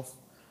itself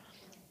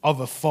of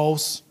a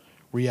false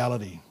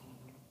reality.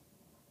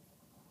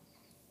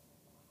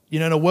 You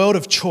know, in a world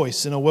of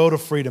choice, in a world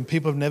of freedom,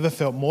 people have never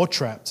felt more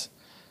trapped,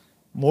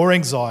 more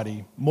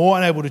anxiety, more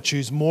unable to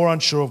choose, more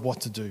unsure of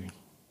what to do.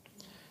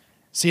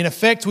 See, in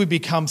effect, we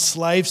become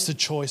slaves to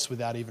choice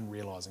without even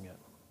realizing it.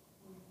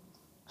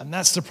 And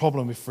that's the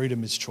problem with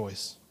freedom is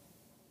choice.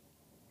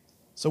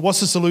 So what's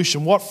the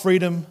solution? What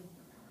freedom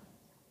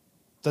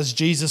does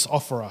Jesus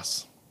offer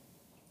us?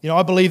 You know,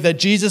 I believe that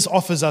Jesus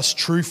offers us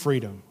true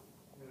freedom.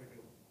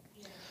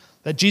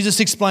 That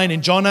Jesus explained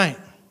in John 8,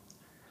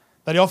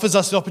 that he offers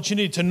us the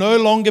opportunity to no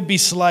longer be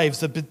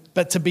slaves,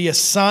 but to be a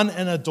son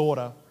and a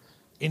daughter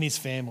in his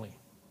family.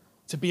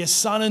 To be a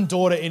son and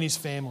daughter in his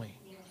family.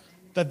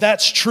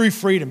 That's true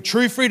freedom.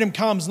 True freedom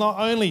comes not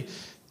only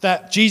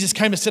that Jesus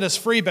came to set us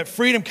free, but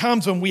freedom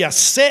comes when we are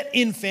set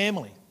in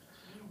family.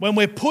 When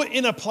we're put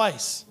in a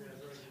place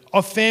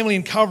of family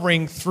and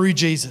covering through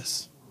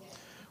Jesus.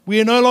 We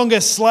are no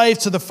longer slaves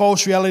to the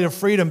false reality of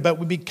freedom, but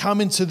we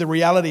become into the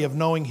reality of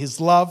knowing his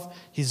love,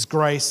 his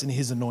grace, and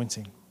his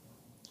anointing.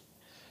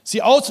 See,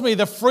 ultimately,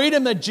 the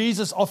freedom that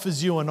Jesus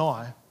offers you and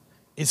I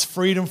is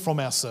freedom from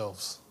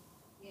ourselves.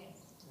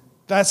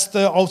 That's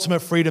the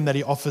ultimate freedom that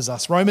he offers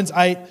us. Romans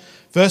 8,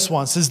 verse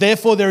 1 says,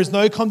 "Therefore there is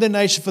no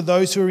condemnation for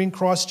those who are in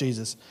Christ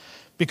Jesus,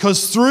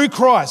 because through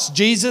Christ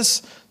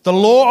Jesus, the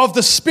law of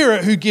the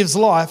Spirit who gives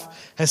life,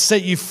 has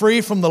set you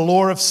free from the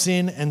law of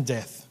sin and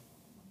death."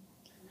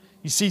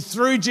 You see,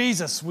 through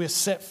Jesus, we're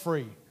set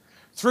free.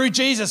 Through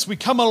Jesus, we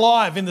come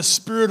alive in the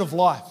spirit of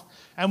life,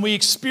 and we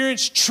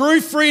experience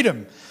true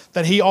freedom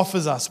that he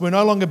offers us. We're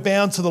no longer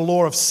bound to the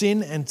law of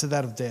sin and to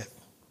that of death.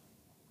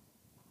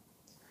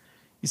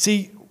 You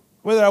see,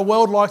 whether our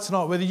world likes it or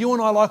not, whether you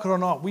and I like it or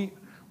not, we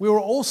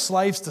were all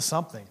slaves to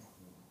something.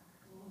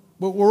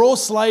 We're all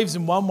slaves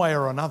in one way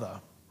or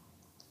another.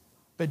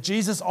 But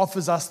Jesus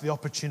offers us the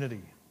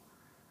opportunity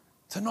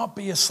to not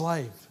be a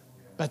slave,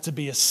 but to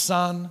be a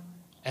son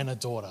and a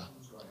daughter.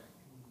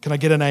 Can I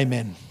get an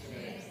amen?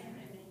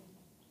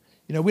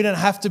 You know, we don't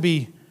have to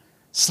be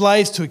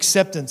slaves to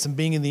acceptance and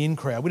being in the in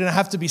crowd. We don't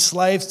have to be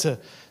slaves to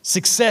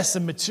success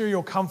and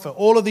material comfort,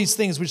 all of these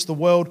things which the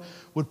world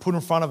would put in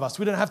front of us.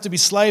 We don't have to be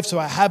slaves to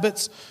our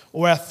habits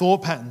or our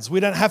thought patterns. We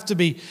don't have to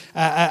be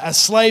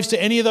slaves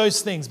to any of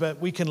those things, but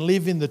we can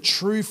live in the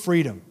true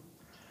freedom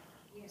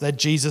that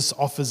Jesus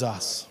offers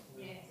us.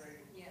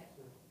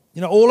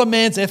 You know, all a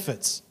man's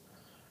efforts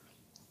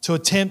to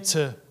attempt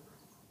to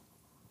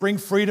bring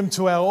freedom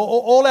to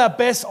all our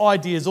best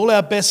ideas, all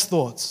our best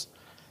thoughts,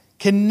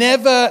 can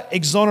never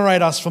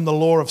exonerate us from the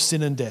law of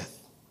sin and death.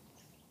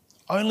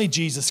 Only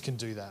Jesus can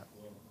do that.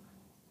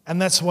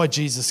 And that's why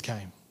Jesus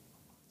came.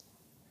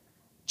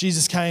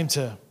 Jesus came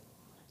to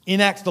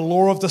enact the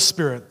law of the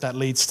Spirit that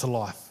leads to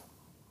life.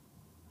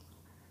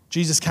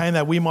 Jesus came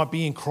that we might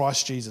be in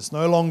Christ Jesus,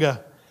 no longer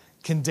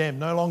condemned,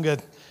 no longer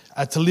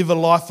to live a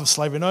life of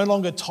slavery, no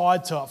longer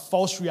tied to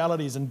false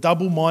realities and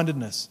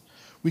double-mindedness.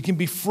 We can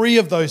be free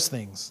of those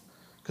things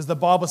because the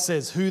Bible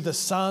says, who the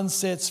Son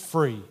sets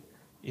free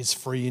is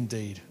free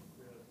indeed.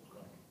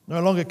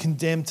 No longer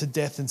condemned to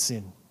death and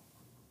sin.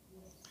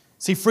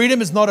 See,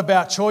 freedom is not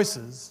about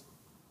choices.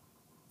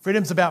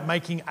 Freedom's about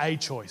making a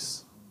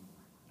choice.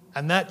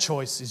 And that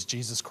choice is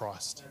Jesus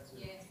Christ.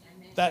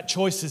 That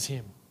choice is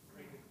Him.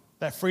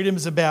 That freedom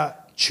is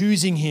about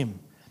choosing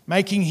Him,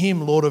 making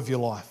Him Lord of your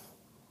life.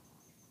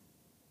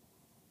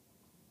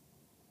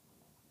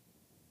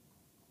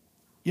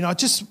 You know, I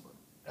just,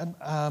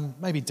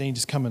 maybe Dean,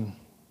 just come and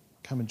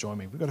join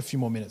me. We've got a few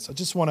more minutes. I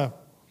just want to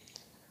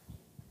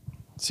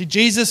see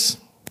Jesus,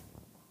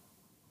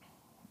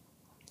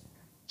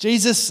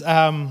 He's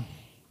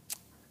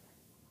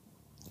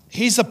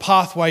the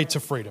pathway to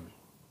freedom,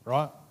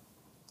 right?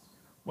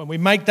 When we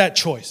make that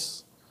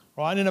choice,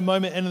 right? In a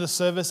moment, end of the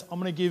service, I'm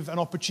going to give an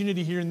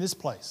opportunity here in this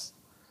place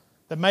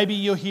that maybe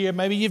you're here,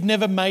 maybe you've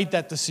never made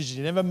that decision,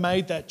 you never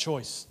made that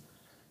choice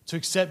to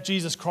accept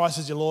Jesus Christ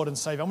as your Lord and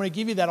Savior. I'm going to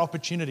give you that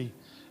opportunity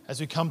as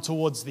we come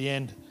towards the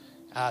end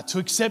to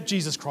accept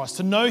Jesus Christ,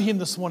 to know Him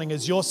this morning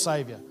as your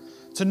Savior,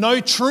 to know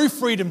true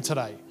freedom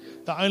today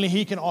that only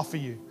He can offer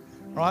you,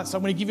 right? So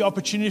I'm going to give you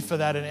opportunity for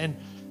that.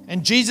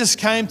 And Jesus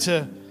came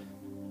to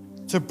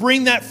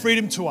bring that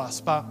freedom to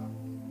us. But,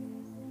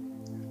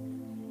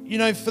 you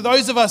know, for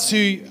those of us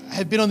who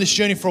have been on this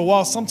journey for a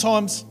while,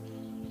 sometimes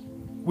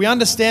we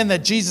understand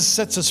that Jesus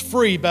sets us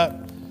free,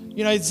 but,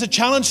 you know, it's a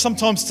challenge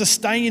sometimes to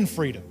stay in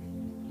freedom,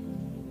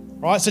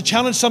 right? It's a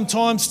challenge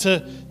sometimes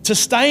to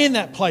stay in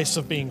that place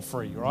of being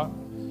free, right?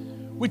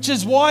 Which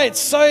is why it's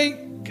so,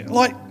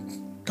 like,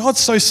 God's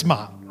so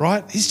smart,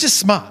 right? He's just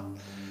smart,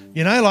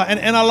 you know, like,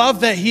 and I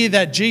love that here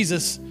that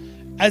Jesus,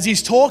 as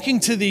He's talking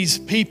to these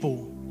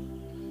people,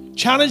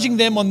 challenging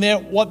them on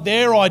what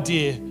their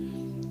idea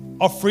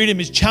of freedom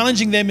is,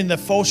 challenging them in the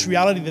false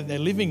reality that they're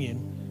living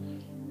in.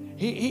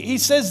 He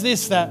says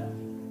this, that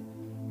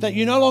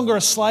you're no longer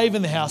a slave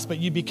in the house, but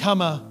you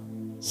become a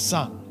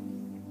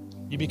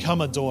son. You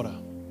become a daughter,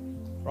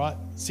 right?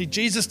 See,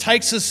 Jesus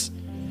takes us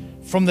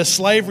from the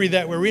slavery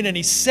that we're in and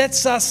He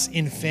sets us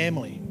in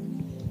family.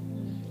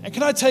 And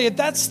can I tell you,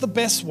 that's the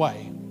best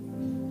way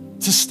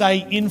to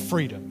stay in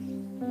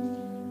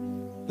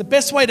freedom. The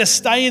best way to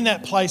stay in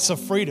that place of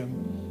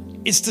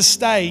freedom is to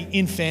stay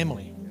in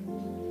family.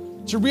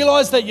 To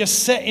realize that you're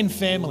set in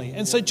family.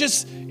 And so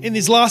just in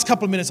these last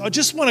couple of minutes, I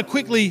just want to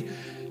quickly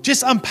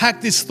just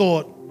unpack this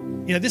thought.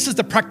 You know, this is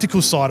the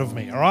practical side of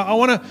me, all right? I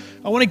want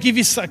to give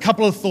you a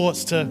couple of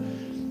thoughts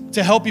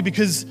to help you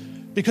because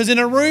in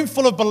a room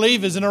full of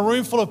believers, in a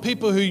room full of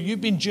people who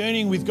you've been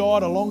journeying with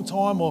God a long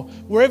time or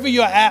wherever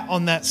you're at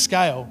on that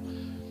scale,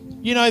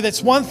 you know,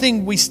 that's one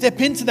thing, we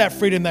step into that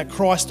freedom that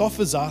Christ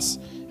offers us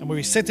and we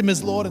accept Him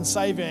as Lord and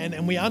Savior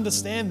and we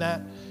understand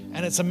that.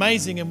 And it's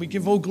amazing, and we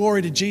give all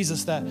glory to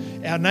Jesus that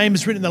our name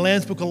is written in the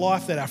Lamb's Book of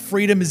Life, that our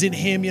freedom is in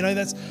Him. You know,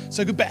 that's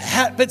so good.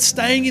 But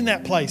staying in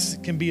that place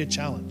can be a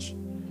challenge,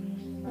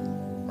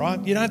 right?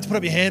 You don't have to put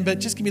up your hand, but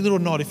just give me a little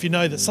nod if you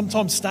know that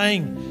sometimes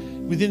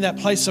staying within that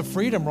place of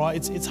freedom,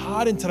 right? It's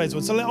hard in today's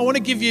world. So I want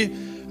to give you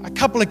a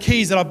couple of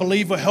keys that I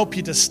believe will help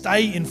you to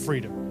stay in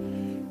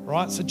freedom,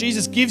 right? So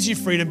Jesus gives you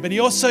freedom, but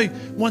He also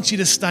wants you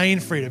to stay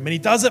in freedom, and He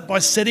does it by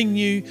setting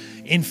you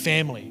in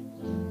family,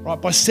 right?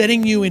 By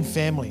setting you in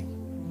family.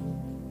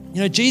 You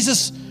know,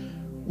 Jesus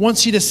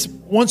wants you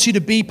to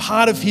be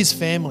part of His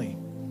family.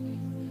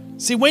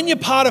 See, when you're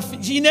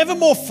you're never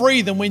more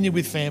free than when you're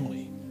with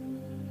family.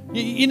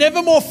 You're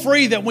never more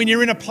free than when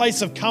you're in a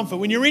place of comfort,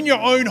 when you're in your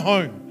own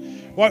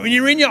home, right? When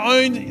you're in your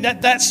own,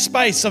 that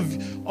space of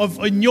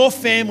in your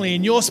family,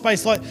 in your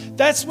space, like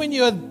that's when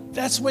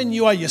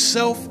you are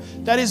yourself.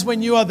 That is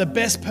when you are the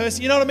best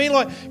person. You know what I mean?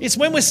 Like it's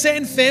when we're set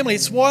in family.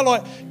 It's why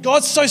like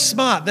God's so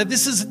smart that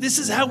this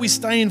is how we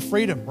stay in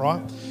freedom,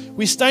 right?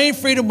 We stay in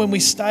freedom when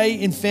we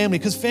stay in family,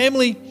 because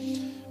family,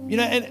 you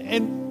know,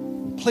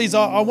 and please,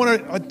 I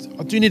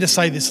do need to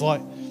say this.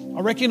 Like, I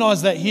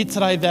recognize that here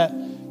today that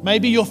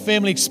maybe your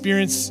family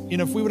experience, you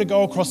know, if we were to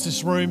go across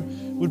this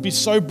room, would be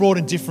so broad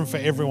and different for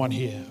everyone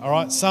here. All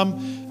right,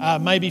 some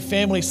maybe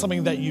family is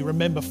something that you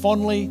remember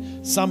fondly.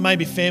 Some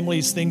maybe family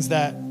is things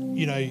that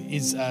you know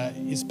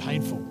is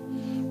painful,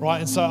 right?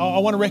 And so I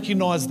want to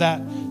recognize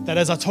that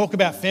as I talk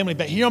about family,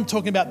 but here I'm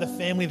talking about the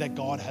family that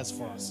God has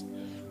for us.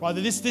 Right,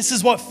 this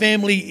is what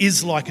family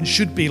is like and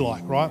should be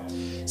like, right?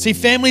 See,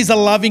 family is a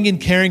loving and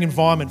caring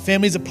environment.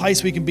 Family is a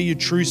place where you can be your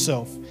true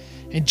self.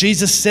 And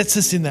Jesus sets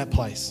us in that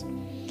place.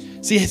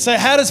 See, so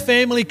how does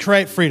family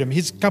create freedom?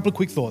 Here's a couple of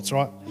quick thoughts,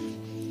 right?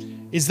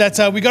 Is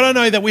that we got to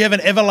know that we have an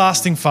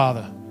everlasting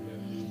Father,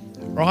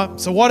 right?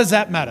 So why does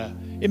that matter?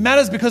 It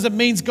matters because it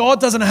means God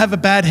doesn't have a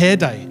bad hair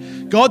day.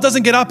 God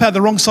doesn't get up out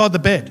the wrong side of the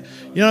bed.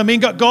 You know what I mean?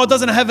 God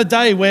doesn't have a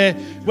day where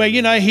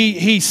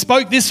he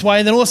spoke this way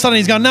and then all of a sudden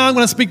he's going, no, I'm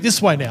going to speak this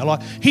way now.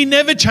 Like, he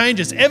never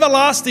changes.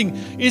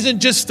 Everlasting isn't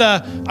just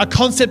a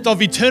concept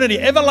of eternity.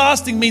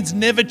 Everlasting means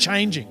never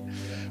changing.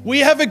 We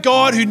have a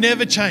God who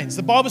never changes.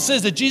 The Bible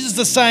says that Jesus is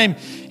the same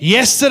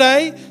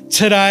yesterday,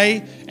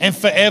 today, and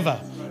forever,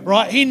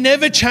 right? He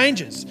never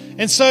changes.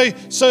 And so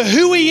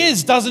who he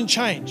is doesn't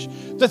change.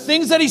 The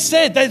things that he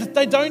said,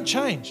 they don't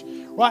change,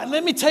 right? And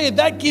let me tell you,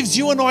 that gives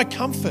you and I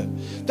comfort.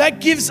 That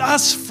gives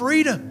us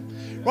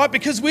freedom, right?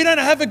 Because we don't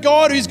have a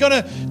God who's going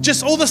to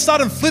just all of a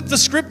sudden flip the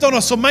script on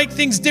us or make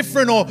things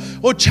different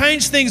or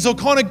change things or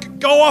kind of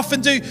go off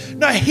and do.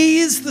 No, he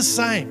is the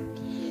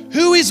same.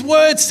 Who his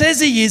word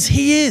says he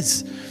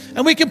is.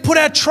 And we can put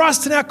our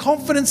trust and our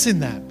confidence in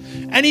that.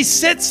 And he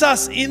sets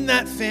us in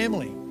that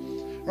family,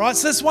 right?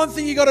 So that's one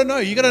thing you got to know.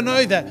 You got to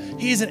know that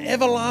he is an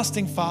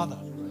everlasting Father,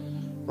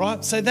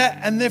 right? So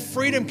that, and their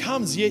freedom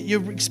comes.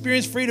 You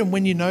experience freedom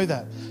when you know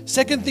that.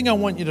 Second thing I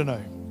want you to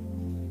know,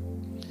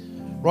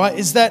 right,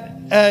 is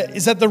that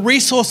the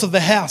resource of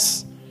the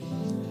house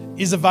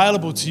is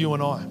available to you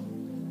and I.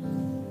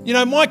 You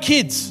know,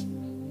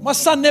 my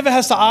son never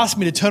has to ask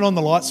me to turn on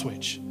the light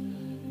switch.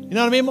 You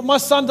know what I mean? My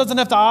son doesn't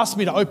have to ask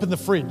me to open the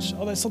fridge.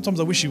 Although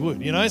sometimes I wish he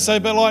would, you know? So,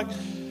 but like,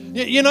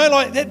 you know,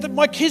 like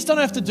my kids don't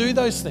have to do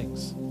those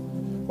things.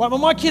 Right?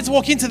 When my kids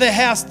walk into their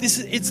house,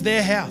 it's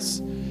their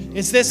house.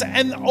 It's theirs,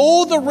 and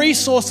all the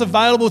resource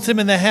available to them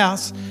in their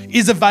house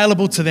is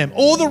available to them.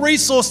 All the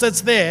resource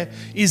that's there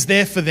is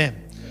there for them.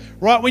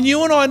 Right? When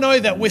you and I know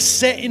that we're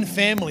set in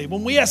family,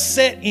 when we are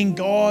set in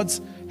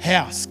God's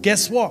house,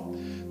 guess what?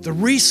 The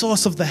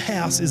resource of the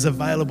house is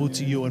available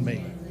to you and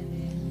me.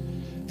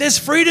 There's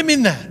freedom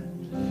in that.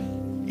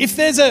 If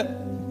there's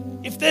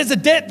a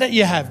debt that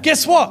you have,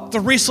 guess what? The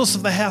resource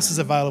of the house is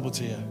available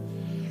to you.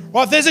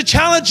 Right? If there's a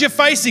challenge you're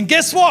facing,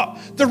 guess what?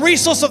 The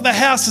resource of the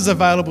house is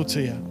available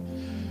to you.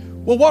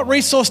 Well, what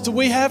resource do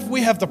we have?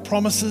 We have the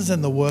promises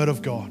and the word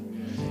of God.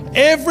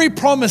 Every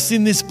promise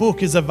in this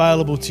book is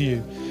available to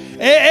you.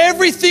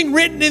 Everything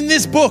written in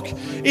this book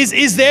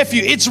is there for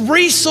you. It's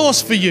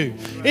resource for you.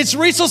 It's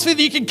resource for you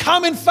that you can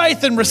come in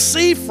faith and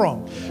receive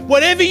from.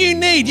 Whatever you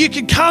need, you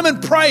can come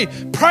and pray.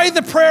 Pray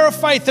the prayer of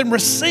faith and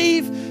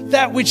receive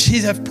that which he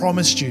has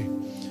promised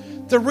you.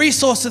 The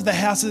resource of the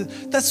house,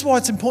 that's why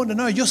it's important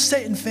to know you're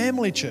set in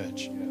family,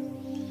 church.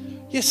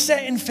 You're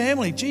set in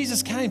family.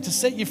 Jesus came to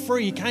set you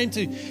free. He came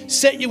to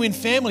set you in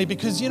family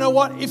because you know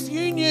what? If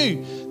you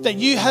knew that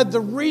you had the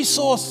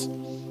resource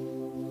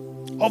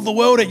of the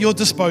world at your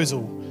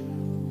disposal,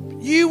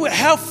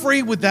 how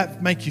free would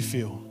that make you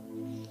feel?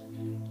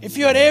 If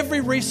you had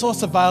every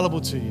resource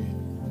available to you,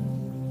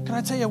 can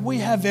I tell you, we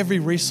have every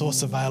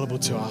resource available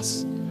to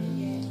us.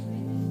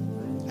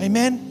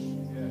 Amen?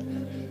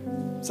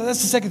 So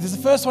that's the second. There's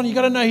the first one, you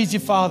got to know he's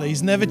your Father.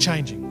 He's never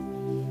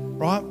changing,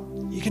 right?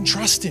 You can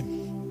trust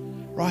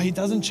him, right? He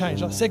doesn't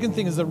change. The second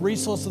thing is the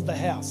resource of the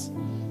house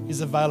is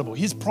available.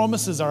 His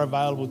promises are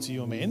available to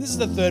you and me. And this is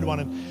the third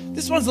one. And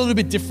this one's a little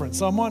bit different.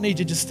 So I might need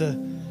you just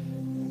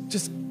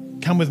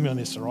come with me on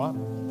this, all right?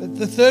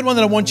 The third one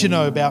that I want you to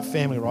know about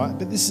family, right?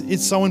 But this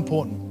is so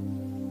important,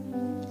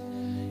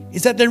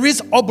 is that there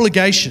is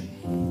obligation,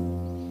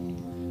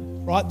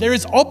 right? There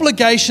is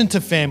obligation to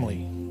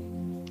family,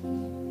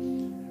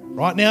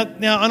 right?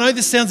 Now I know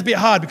this sounds a bit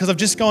hard because I've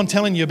just gone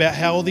telling you about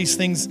how all these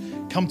things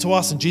come to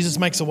us and Jesus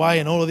makes a way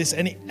and all of this,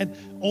 and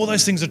all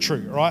those things are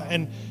true, right?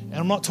 And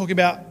I'm not talking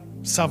about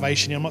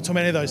salvation. I'm not talking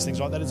about any of those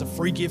things, right? That is a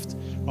free gift.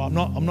 Right?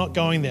 I'm not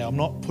going there. I'm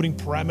not putting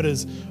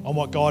parameters on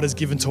what God has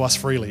given to us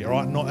freely, all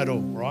right? Not at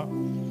all, right?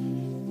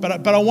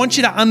 But I want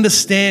you to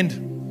understand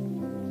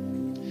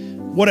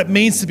what it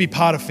means to be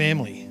part of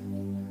family,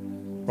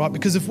 right?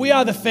 Because if we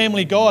are the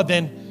family of God,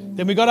 then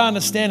we've got to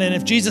understand, and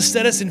if Jesus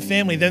set us in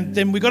family,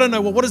 then we've got to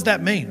know, well, what does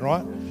that mean,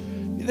 right?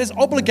 There's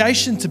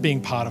obligation to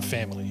being part of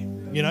family,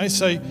 you know?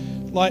 So,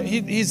 like,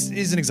 here's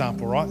an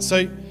example, right?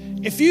 So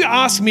if you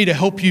ask me to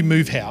help you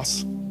move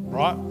house,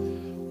 right,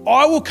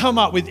 I will come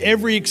up with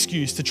every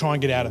excuse to try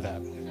and get out of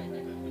that.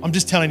 I'm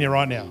just telling you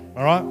right now,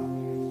 all right?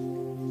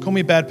 Call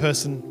me a bad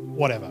person,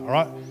 whatever, all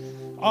right?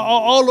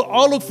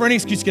 I'll look for any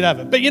excuse to get out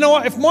of it. But you know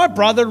what? If my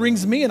brother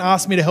rings me and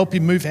asks me to help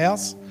him move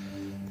house,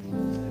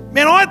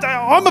 man,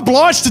 I'm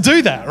obliged to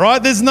do that,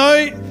 right? There's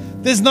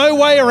no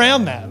way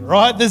around that,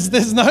 right?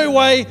 There's no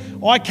way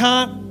I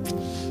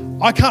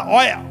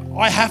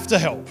have to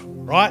help,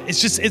 right?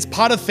 It's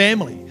part of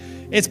family.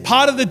 It's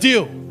part of the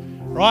deal,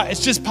 right?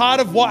 It's just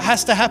part of what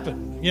has to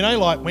happen. You know,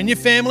 like when you're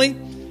family,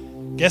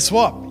 guess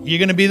what? You're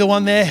going to be the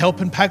one there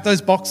helping pack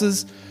those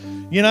boxes.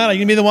 You know, you're going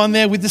to be the one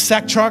there with the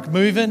sack truck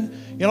moving.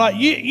 You're like,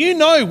 you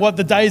know what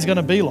the day is going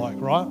to be like,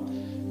 right?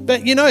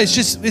 But you know, it's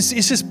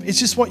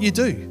just what you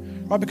do,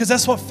 right? Because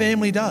that's what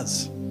family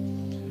does.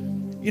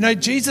 You know,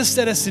 Jesus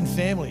set us in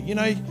family. You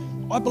know,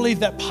 I believe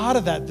that part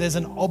of that, there's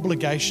an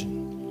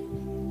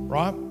obligation,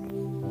 right?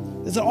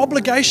 There's an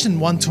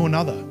obligation one to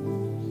another.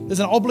 There's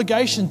an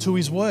obligation to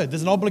his word.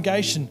 There's an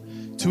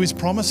obligation to his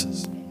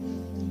promises.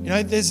 You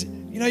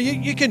know,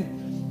 you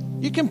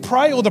You can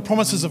pray all the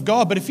promises of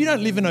God, but if you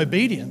don't live in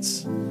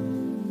obedience,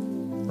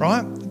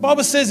 right? The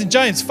Bible says in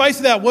James, faith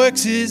without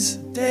works is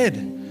dead,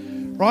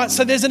 right?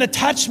 So there's an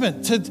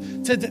attachment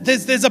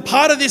there's a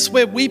part of this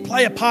where we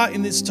play a part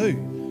in this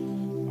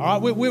too,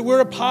 all right? We're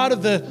a part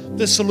of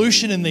the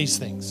solution in these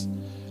things.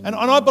 And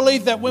I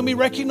believe that when we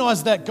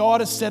recognize that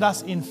God has set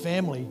us in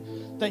family,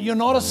 that you're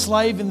not a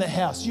slave in the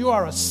house. You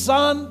are a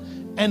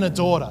son and a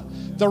daughter.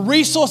 The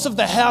resource of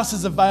the house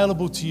is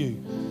available to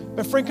you.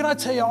 But friend, can I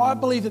tell you, I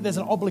believe that there's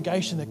an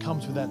obligation that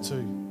comes with that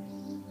too,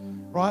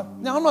 right?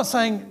 Now, I'm not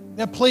saying,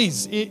 now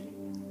please,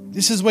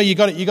 this is where you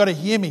got to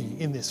hear me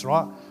in this,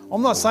 right?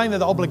 I'm not saying that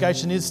the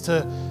obligation is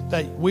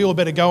that we all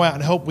better go out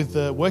and help with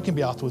the working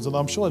bee afterwards, although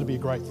I'm sure it'd be a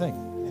great thing,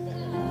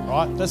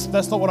 right?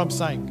 That's not what I'm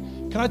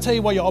saying. Can I tell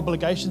you what your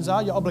obligations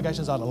are? Your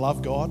obligations are to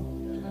love God.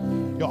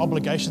 Your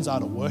obligations are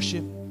to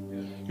worship.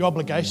 Your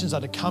obligations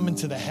are to come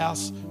into the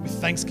house with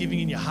thanksgiving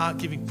in your heart,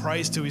 giving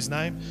praise to His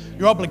name.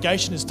 Your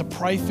obligation is to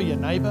pray for your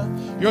neighbor.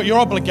 Your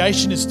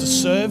obligation is to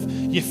serve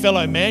your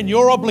fellow man.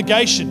 Your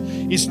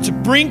obligation is to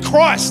bring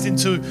Christ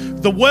into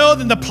the world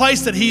and the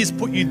place that He has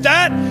put you.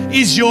 That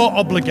is your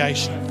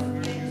obligation.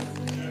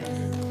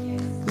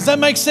 Does that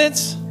make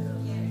sense?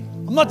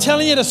 I'm not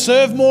telling you to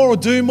serve more or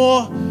do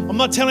more. I'm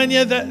not telling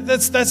you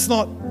that's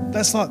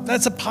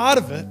a part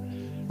of it,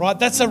 right?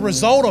 That's a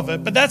result of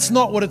it, but that's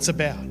not what it's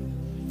about.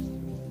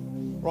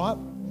 Right?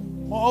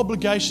 My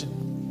obligation,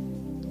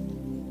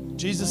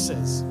 Jesus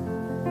says,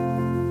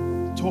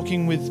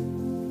 talking with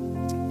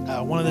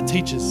one of the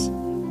teachers,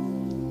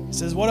 he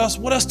says, what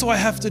else do I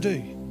have to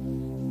do?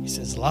 He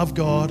says, love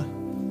God,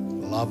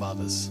 love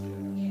others.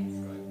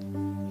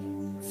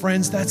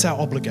 Friends, that's our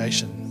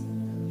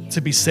obligation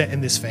to be set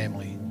in this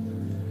family.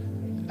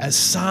 As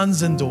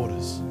sons and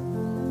daughters,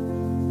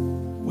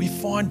 we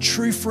find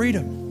true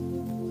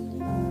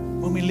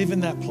freedom when we live in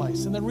that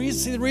place. And the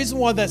reason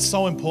why that's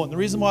so important, the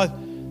reason why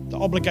the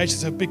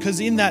obligations are, because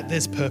in that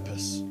there's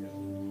purpose.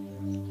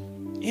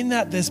 In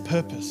that there's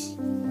purpose.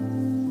 You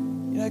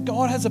know,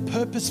 God has a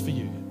purpose for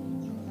you.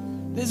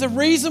 There's a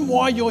reason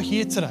why you're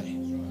here today.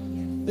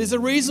 There's a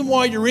reason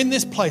why you're in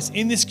this place,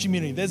 in this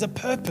community. There's a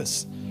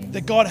purpose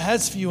that God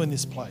has for you in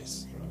this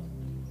place.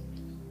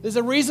 There's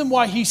a reason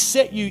why He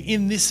set you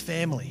in this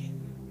family.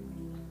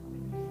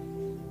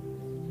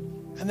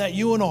 And that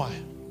you and I,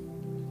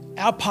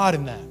 our part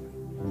in that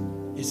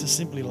is to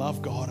simply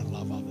love God and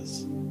love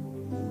others.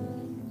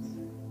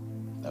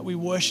 That we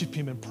worship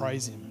Him and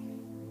praise Him.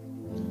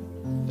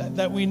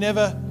 That we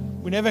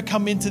never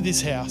come into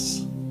this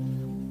house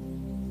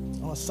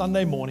on a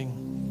Sunday morning.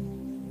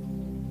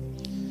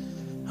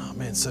 Oh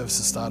man, service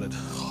has started.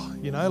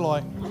 You know,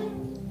 like,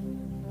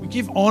 we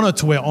give honor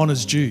to where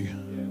honor's due.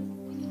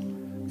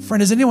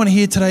 Friend, is anyone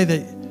here today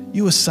that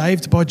you were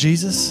saved by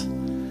Jesus?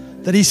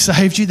 That He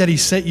saved you, that He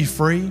set you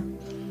free?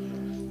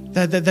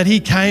 That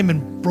He came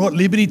and brought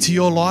liberty to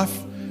your life?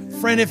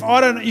 Friend,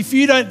 if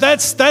you don't,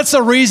 that's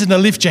a reason to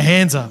lift your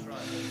hands up.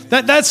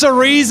 That's a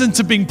reason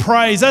to bring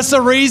praise. That's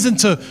a reason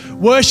to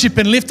worship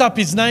and lift up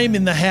His name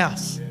in the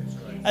house.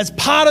 As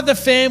part of the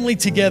family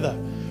together,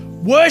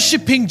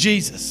 worshiping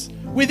Jesus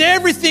with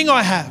everything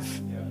I have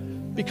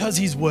because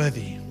He's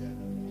worthy.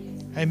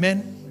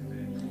 Amen.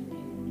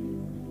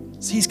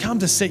 So He's come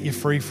to set you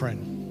free,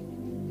 friend.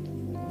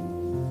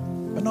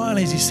 But not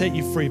only has He set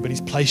you free, but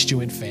He's placed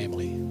you in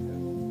family.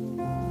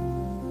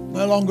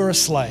 No longer a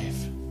slave,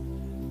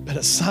 but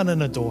a son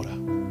and a daughter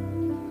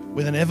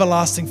with an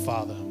everlasting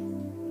Father,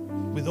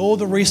 with all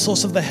the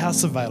resource of the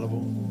house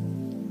available,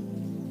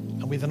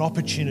 and with an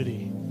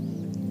opportunity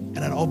and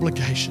an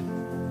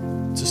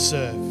obligation to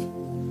serve,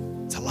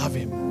 to love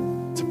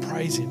Him, to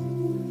praise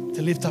Him,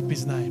 to lift up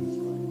His name.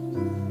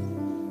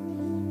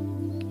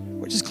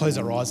 We'll just close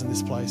our eyes in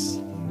this place.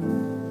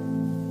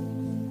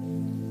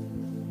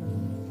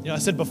 You know, I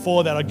said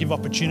before that I'd give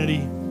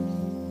opportunity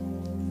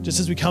just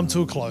as we come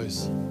to a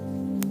close.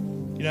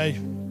 You know,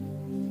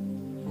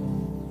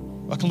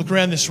 I can look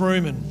around this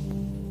room and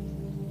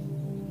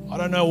I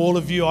don't know all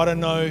of you. I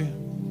don't know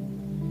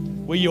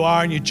where you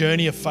are in your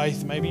journey of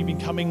faith. Maybe you've been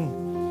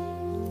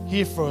coming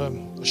here for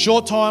a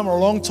short time or a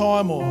long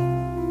time, or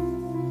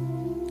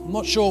I'm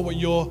not sure what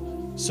your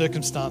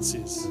circumstance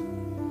is.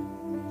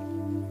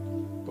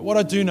 But what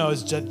I do know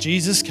is that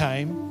Jesus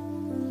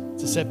came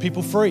to set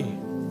people free.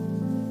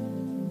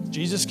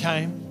 Jesus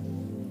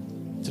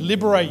came to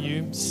liberate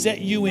you,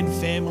 set you in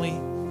family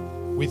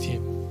with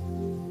Him.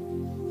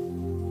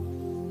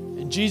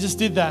 And Jesus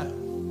did that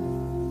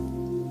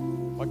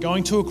by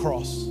going to a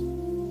cross,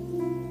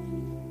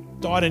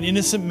 died an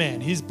innocent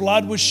man. His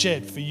blood was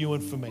shed for you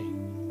and for me.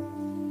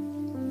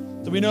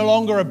 That we no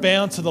longer are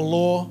bound to the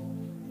law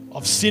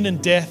of sin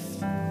and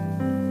death,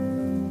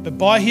 but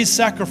by His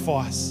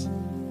sacrifice,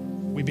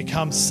 we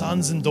become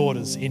sons and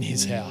daughters in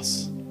His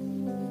house.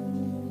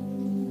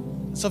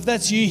 So if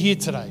that's you here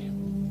today,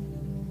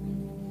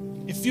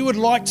 if you would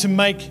like to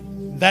make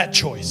that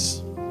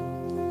choice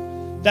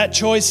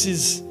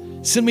is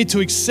simply to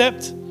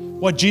accept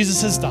what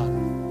Jesus has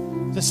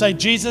done. To say,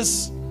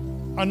 Jesus,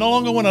 I no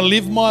longer want to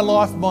live my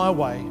life my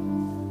way,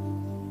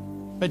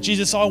 but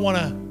Jesus, I want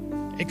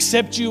to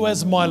accept you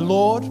as my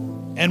Lord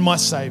and my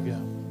Savior.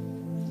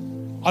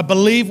 I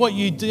believe what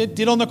you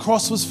did on the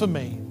cross was for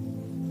me.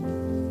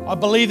 I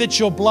believe that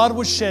your blood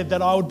was shed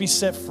that I would be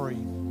set free.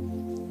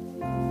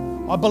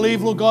 I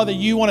believe, Lord God, that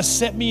you want to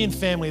set me in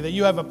family, that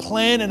you have a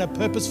plan and a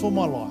purpose for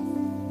my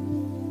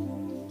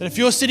life. That if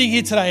you're sitting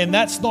here today and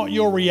that's not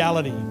your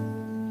reality,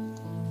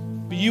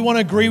 but you want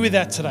to agree with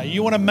that today,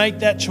 you want to make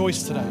that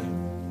choice today,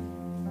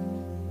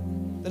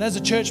 then as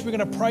a church, we're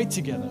going to pray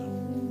together.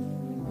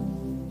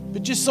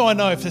 But just so I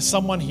know if there's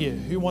someone here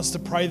who wants to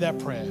pray that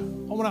prayer,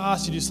 I want to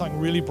ask you to do something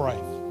really brave.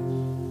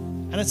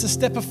 And it's a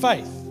step of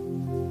faith.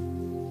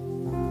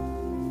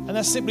 And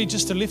that's simply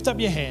just to lift up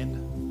your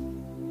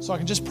hand so I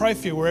can just pray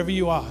for you wherever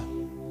you are.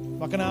 I'm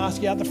not going to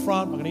ask you out the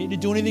front. I'm not going to get you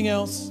to do anything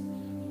else.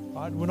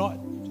 Right? We're not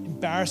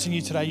embarrassing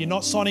you today. You're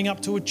not signing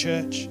up to a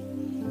church.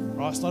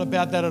 Right? It's not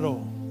about that at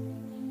all.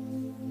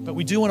 But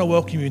we do want to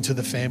welcome you into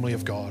the family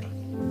of God.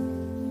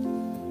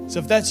 So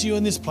if that's you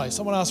in this place,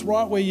 I want to ask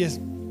right where you're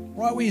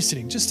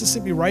sitting, just to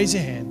simply raise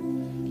your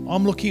hand.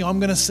 I'm looking, I'm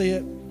going to see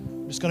it.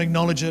 I'm just going to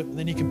acknowledge it, and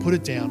then you can put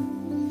it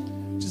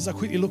down. Just as I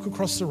quickly look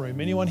across the room,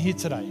 anyone here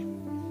today,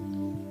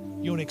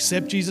 you want to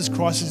accept Jesus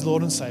Christ as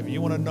Lord and Savior.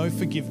 You want to know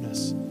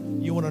forgiveness.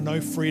 You want to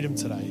know freedom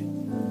today.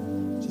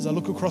 So as I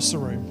look across the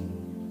room,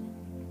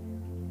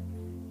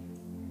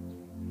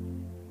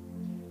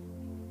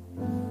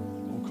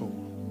 all cool.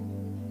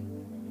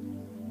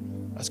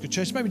 That's good,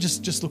 church. Maybe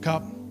just look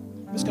up.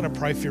 I'm just going to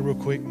pray for you real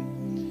quick,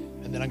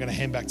 and then I'm going to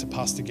hand back to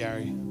Pastor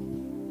Gary.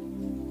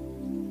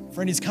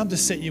 Friend, he's come to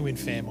set you in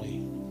family.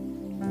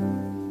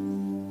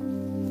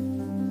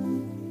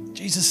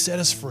 Jesus set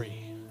us free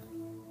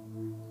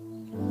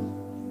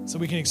so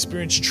we can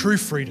experience true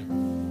freedom.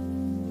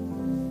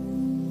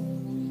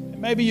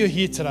 And maybe you're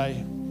here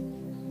today.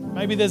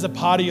 Maybe there's a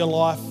part of your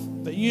life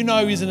that you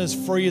know isn't as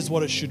free as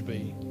what it should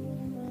be.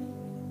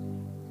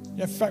 You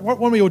know, in fact, why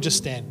don't we all just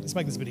stand? Let's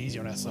make this a bit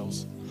easier on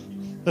ourselves.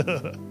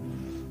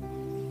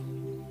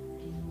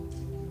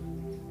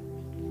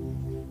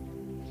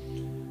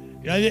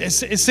 You know,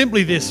 it's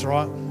simply this,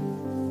 right?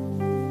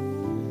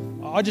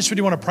 I just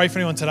really want to pray for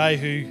anyone today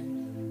who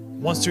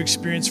wants to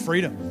experience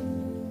freedom.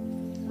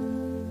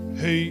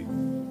 Who,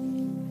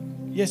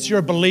 yes, you're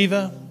a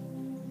believer.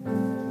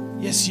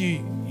 Yes,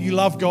 you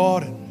love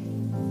God.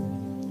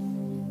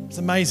 And it's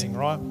amazing,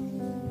 right?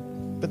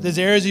 But there's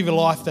areas of your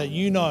life that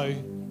you know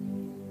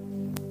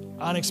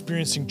aren't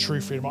experiencing true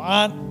freedom, or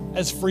aren't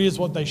as free as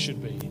what they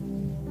should be.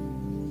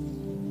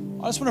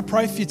 I just want to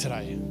pray for you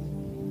today.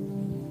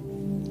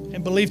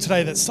 And believe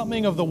today that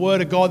something of the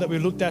Word of God that we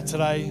looked at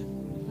today,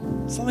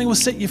 something will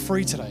set you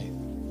free today.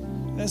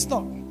 And it's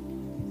not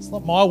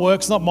my work,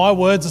 it's not my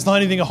words, it's not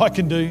anything I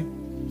can do.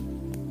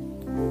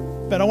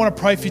 But I want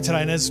to pray for you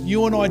today. And as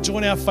you and I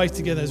join our faith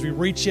together, as we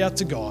reach out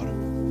to God,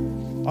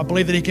 I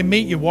believe that He can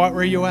meet you right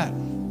where you're at.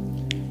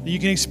 That you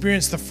can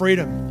experience the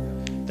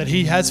freedom that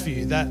He has for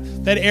you.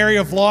 That area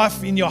of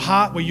life in your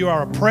heart where you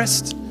are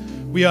oppressed,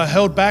 we are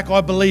held back. I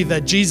believe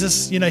that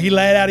Jesus, He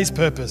laid out His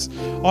purpose.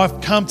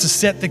 I've come to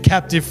set the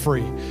captive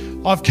free.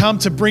 I've come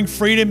to bring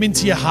freedom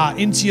into your heart,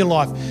 into your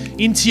life,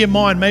 into your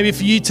mind. Maybe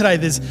for you today,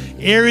 there's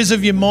areas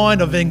of your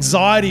mind of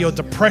anxiety or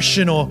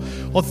depression or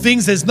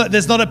things. There's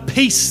not a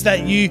peace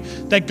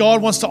that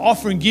God wants to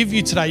offer and give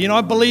you today.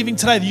 I'm believing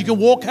today that you can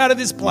walk out of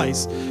this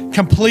place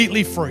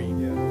completely free.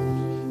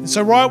 And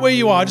so right where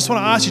you are, I just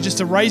want to ask you just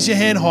to raise your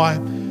hand high.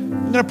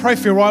 I'm going to pray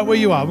for you right where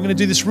you are. We're going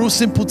to do this real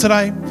simple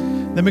today.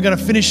 Then we're going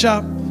to finish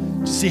up.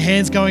 Just see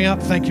hands going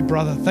up. Thank you,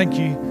 brother. Thank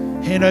you.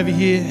 Hand over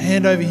here.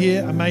 Hand over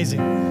here.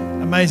 Amazing.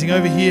 Amazing.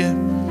 Over here.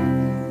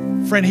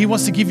 Friend, He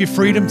wants to give you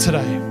freedom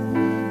today.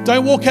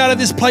 Don't walk out of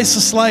this place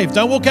a slave.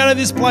 Don't walk out of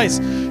this place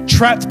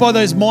trapped by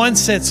those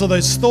mindsets or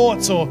those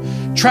thoughts or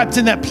trapped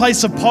in that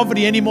place of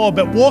poverty anymore.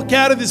 But walk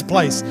out of this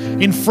place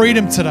in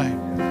freedom today.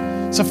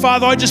 So,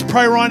 Father, I just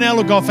pray right now,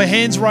 Lord God, for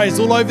hands raised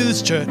all over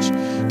this church.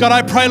 God,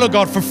 I pray, Lord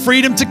God, for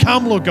freedom to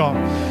come, Lord God.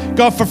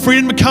 God, for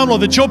freedom to come,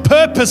 Lord, that your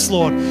purpose,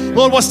 Lord,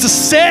 was to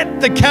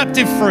set the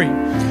captive free.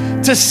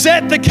 To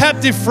set the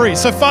captive free.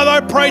 So, Father,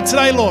 I pray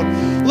today, Lord,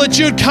 let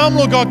you come,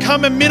 Lord God,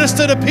 come and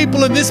minister to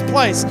people in this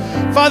place.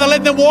 Father,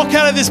 let them walk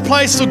out of this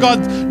place, Lord God,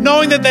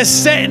 knowing that they're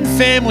set in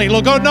family,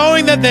 Lord God,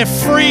 knowing that they're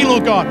free,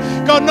 Lord God.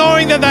 God,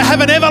 knowing that they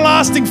have an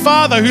everlasting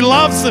Father who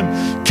loves them,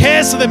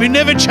 cares for them, who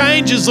never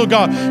changes, Lord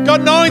God.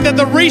 God, knowing that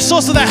the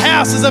resource of the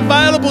house is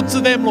available to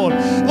them, Lord.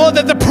 Lord,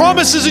 that the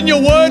promises in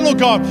your word, Lord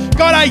God,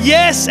 are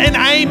yes and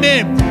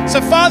amen.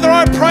 So, Father,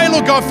 I pray,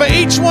 Lord God, for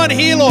each one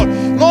here, Lord.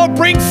 Lord,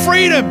 bring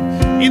freedom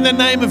in the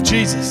name of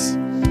Jesus.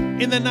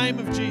 In the name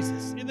of Jesus.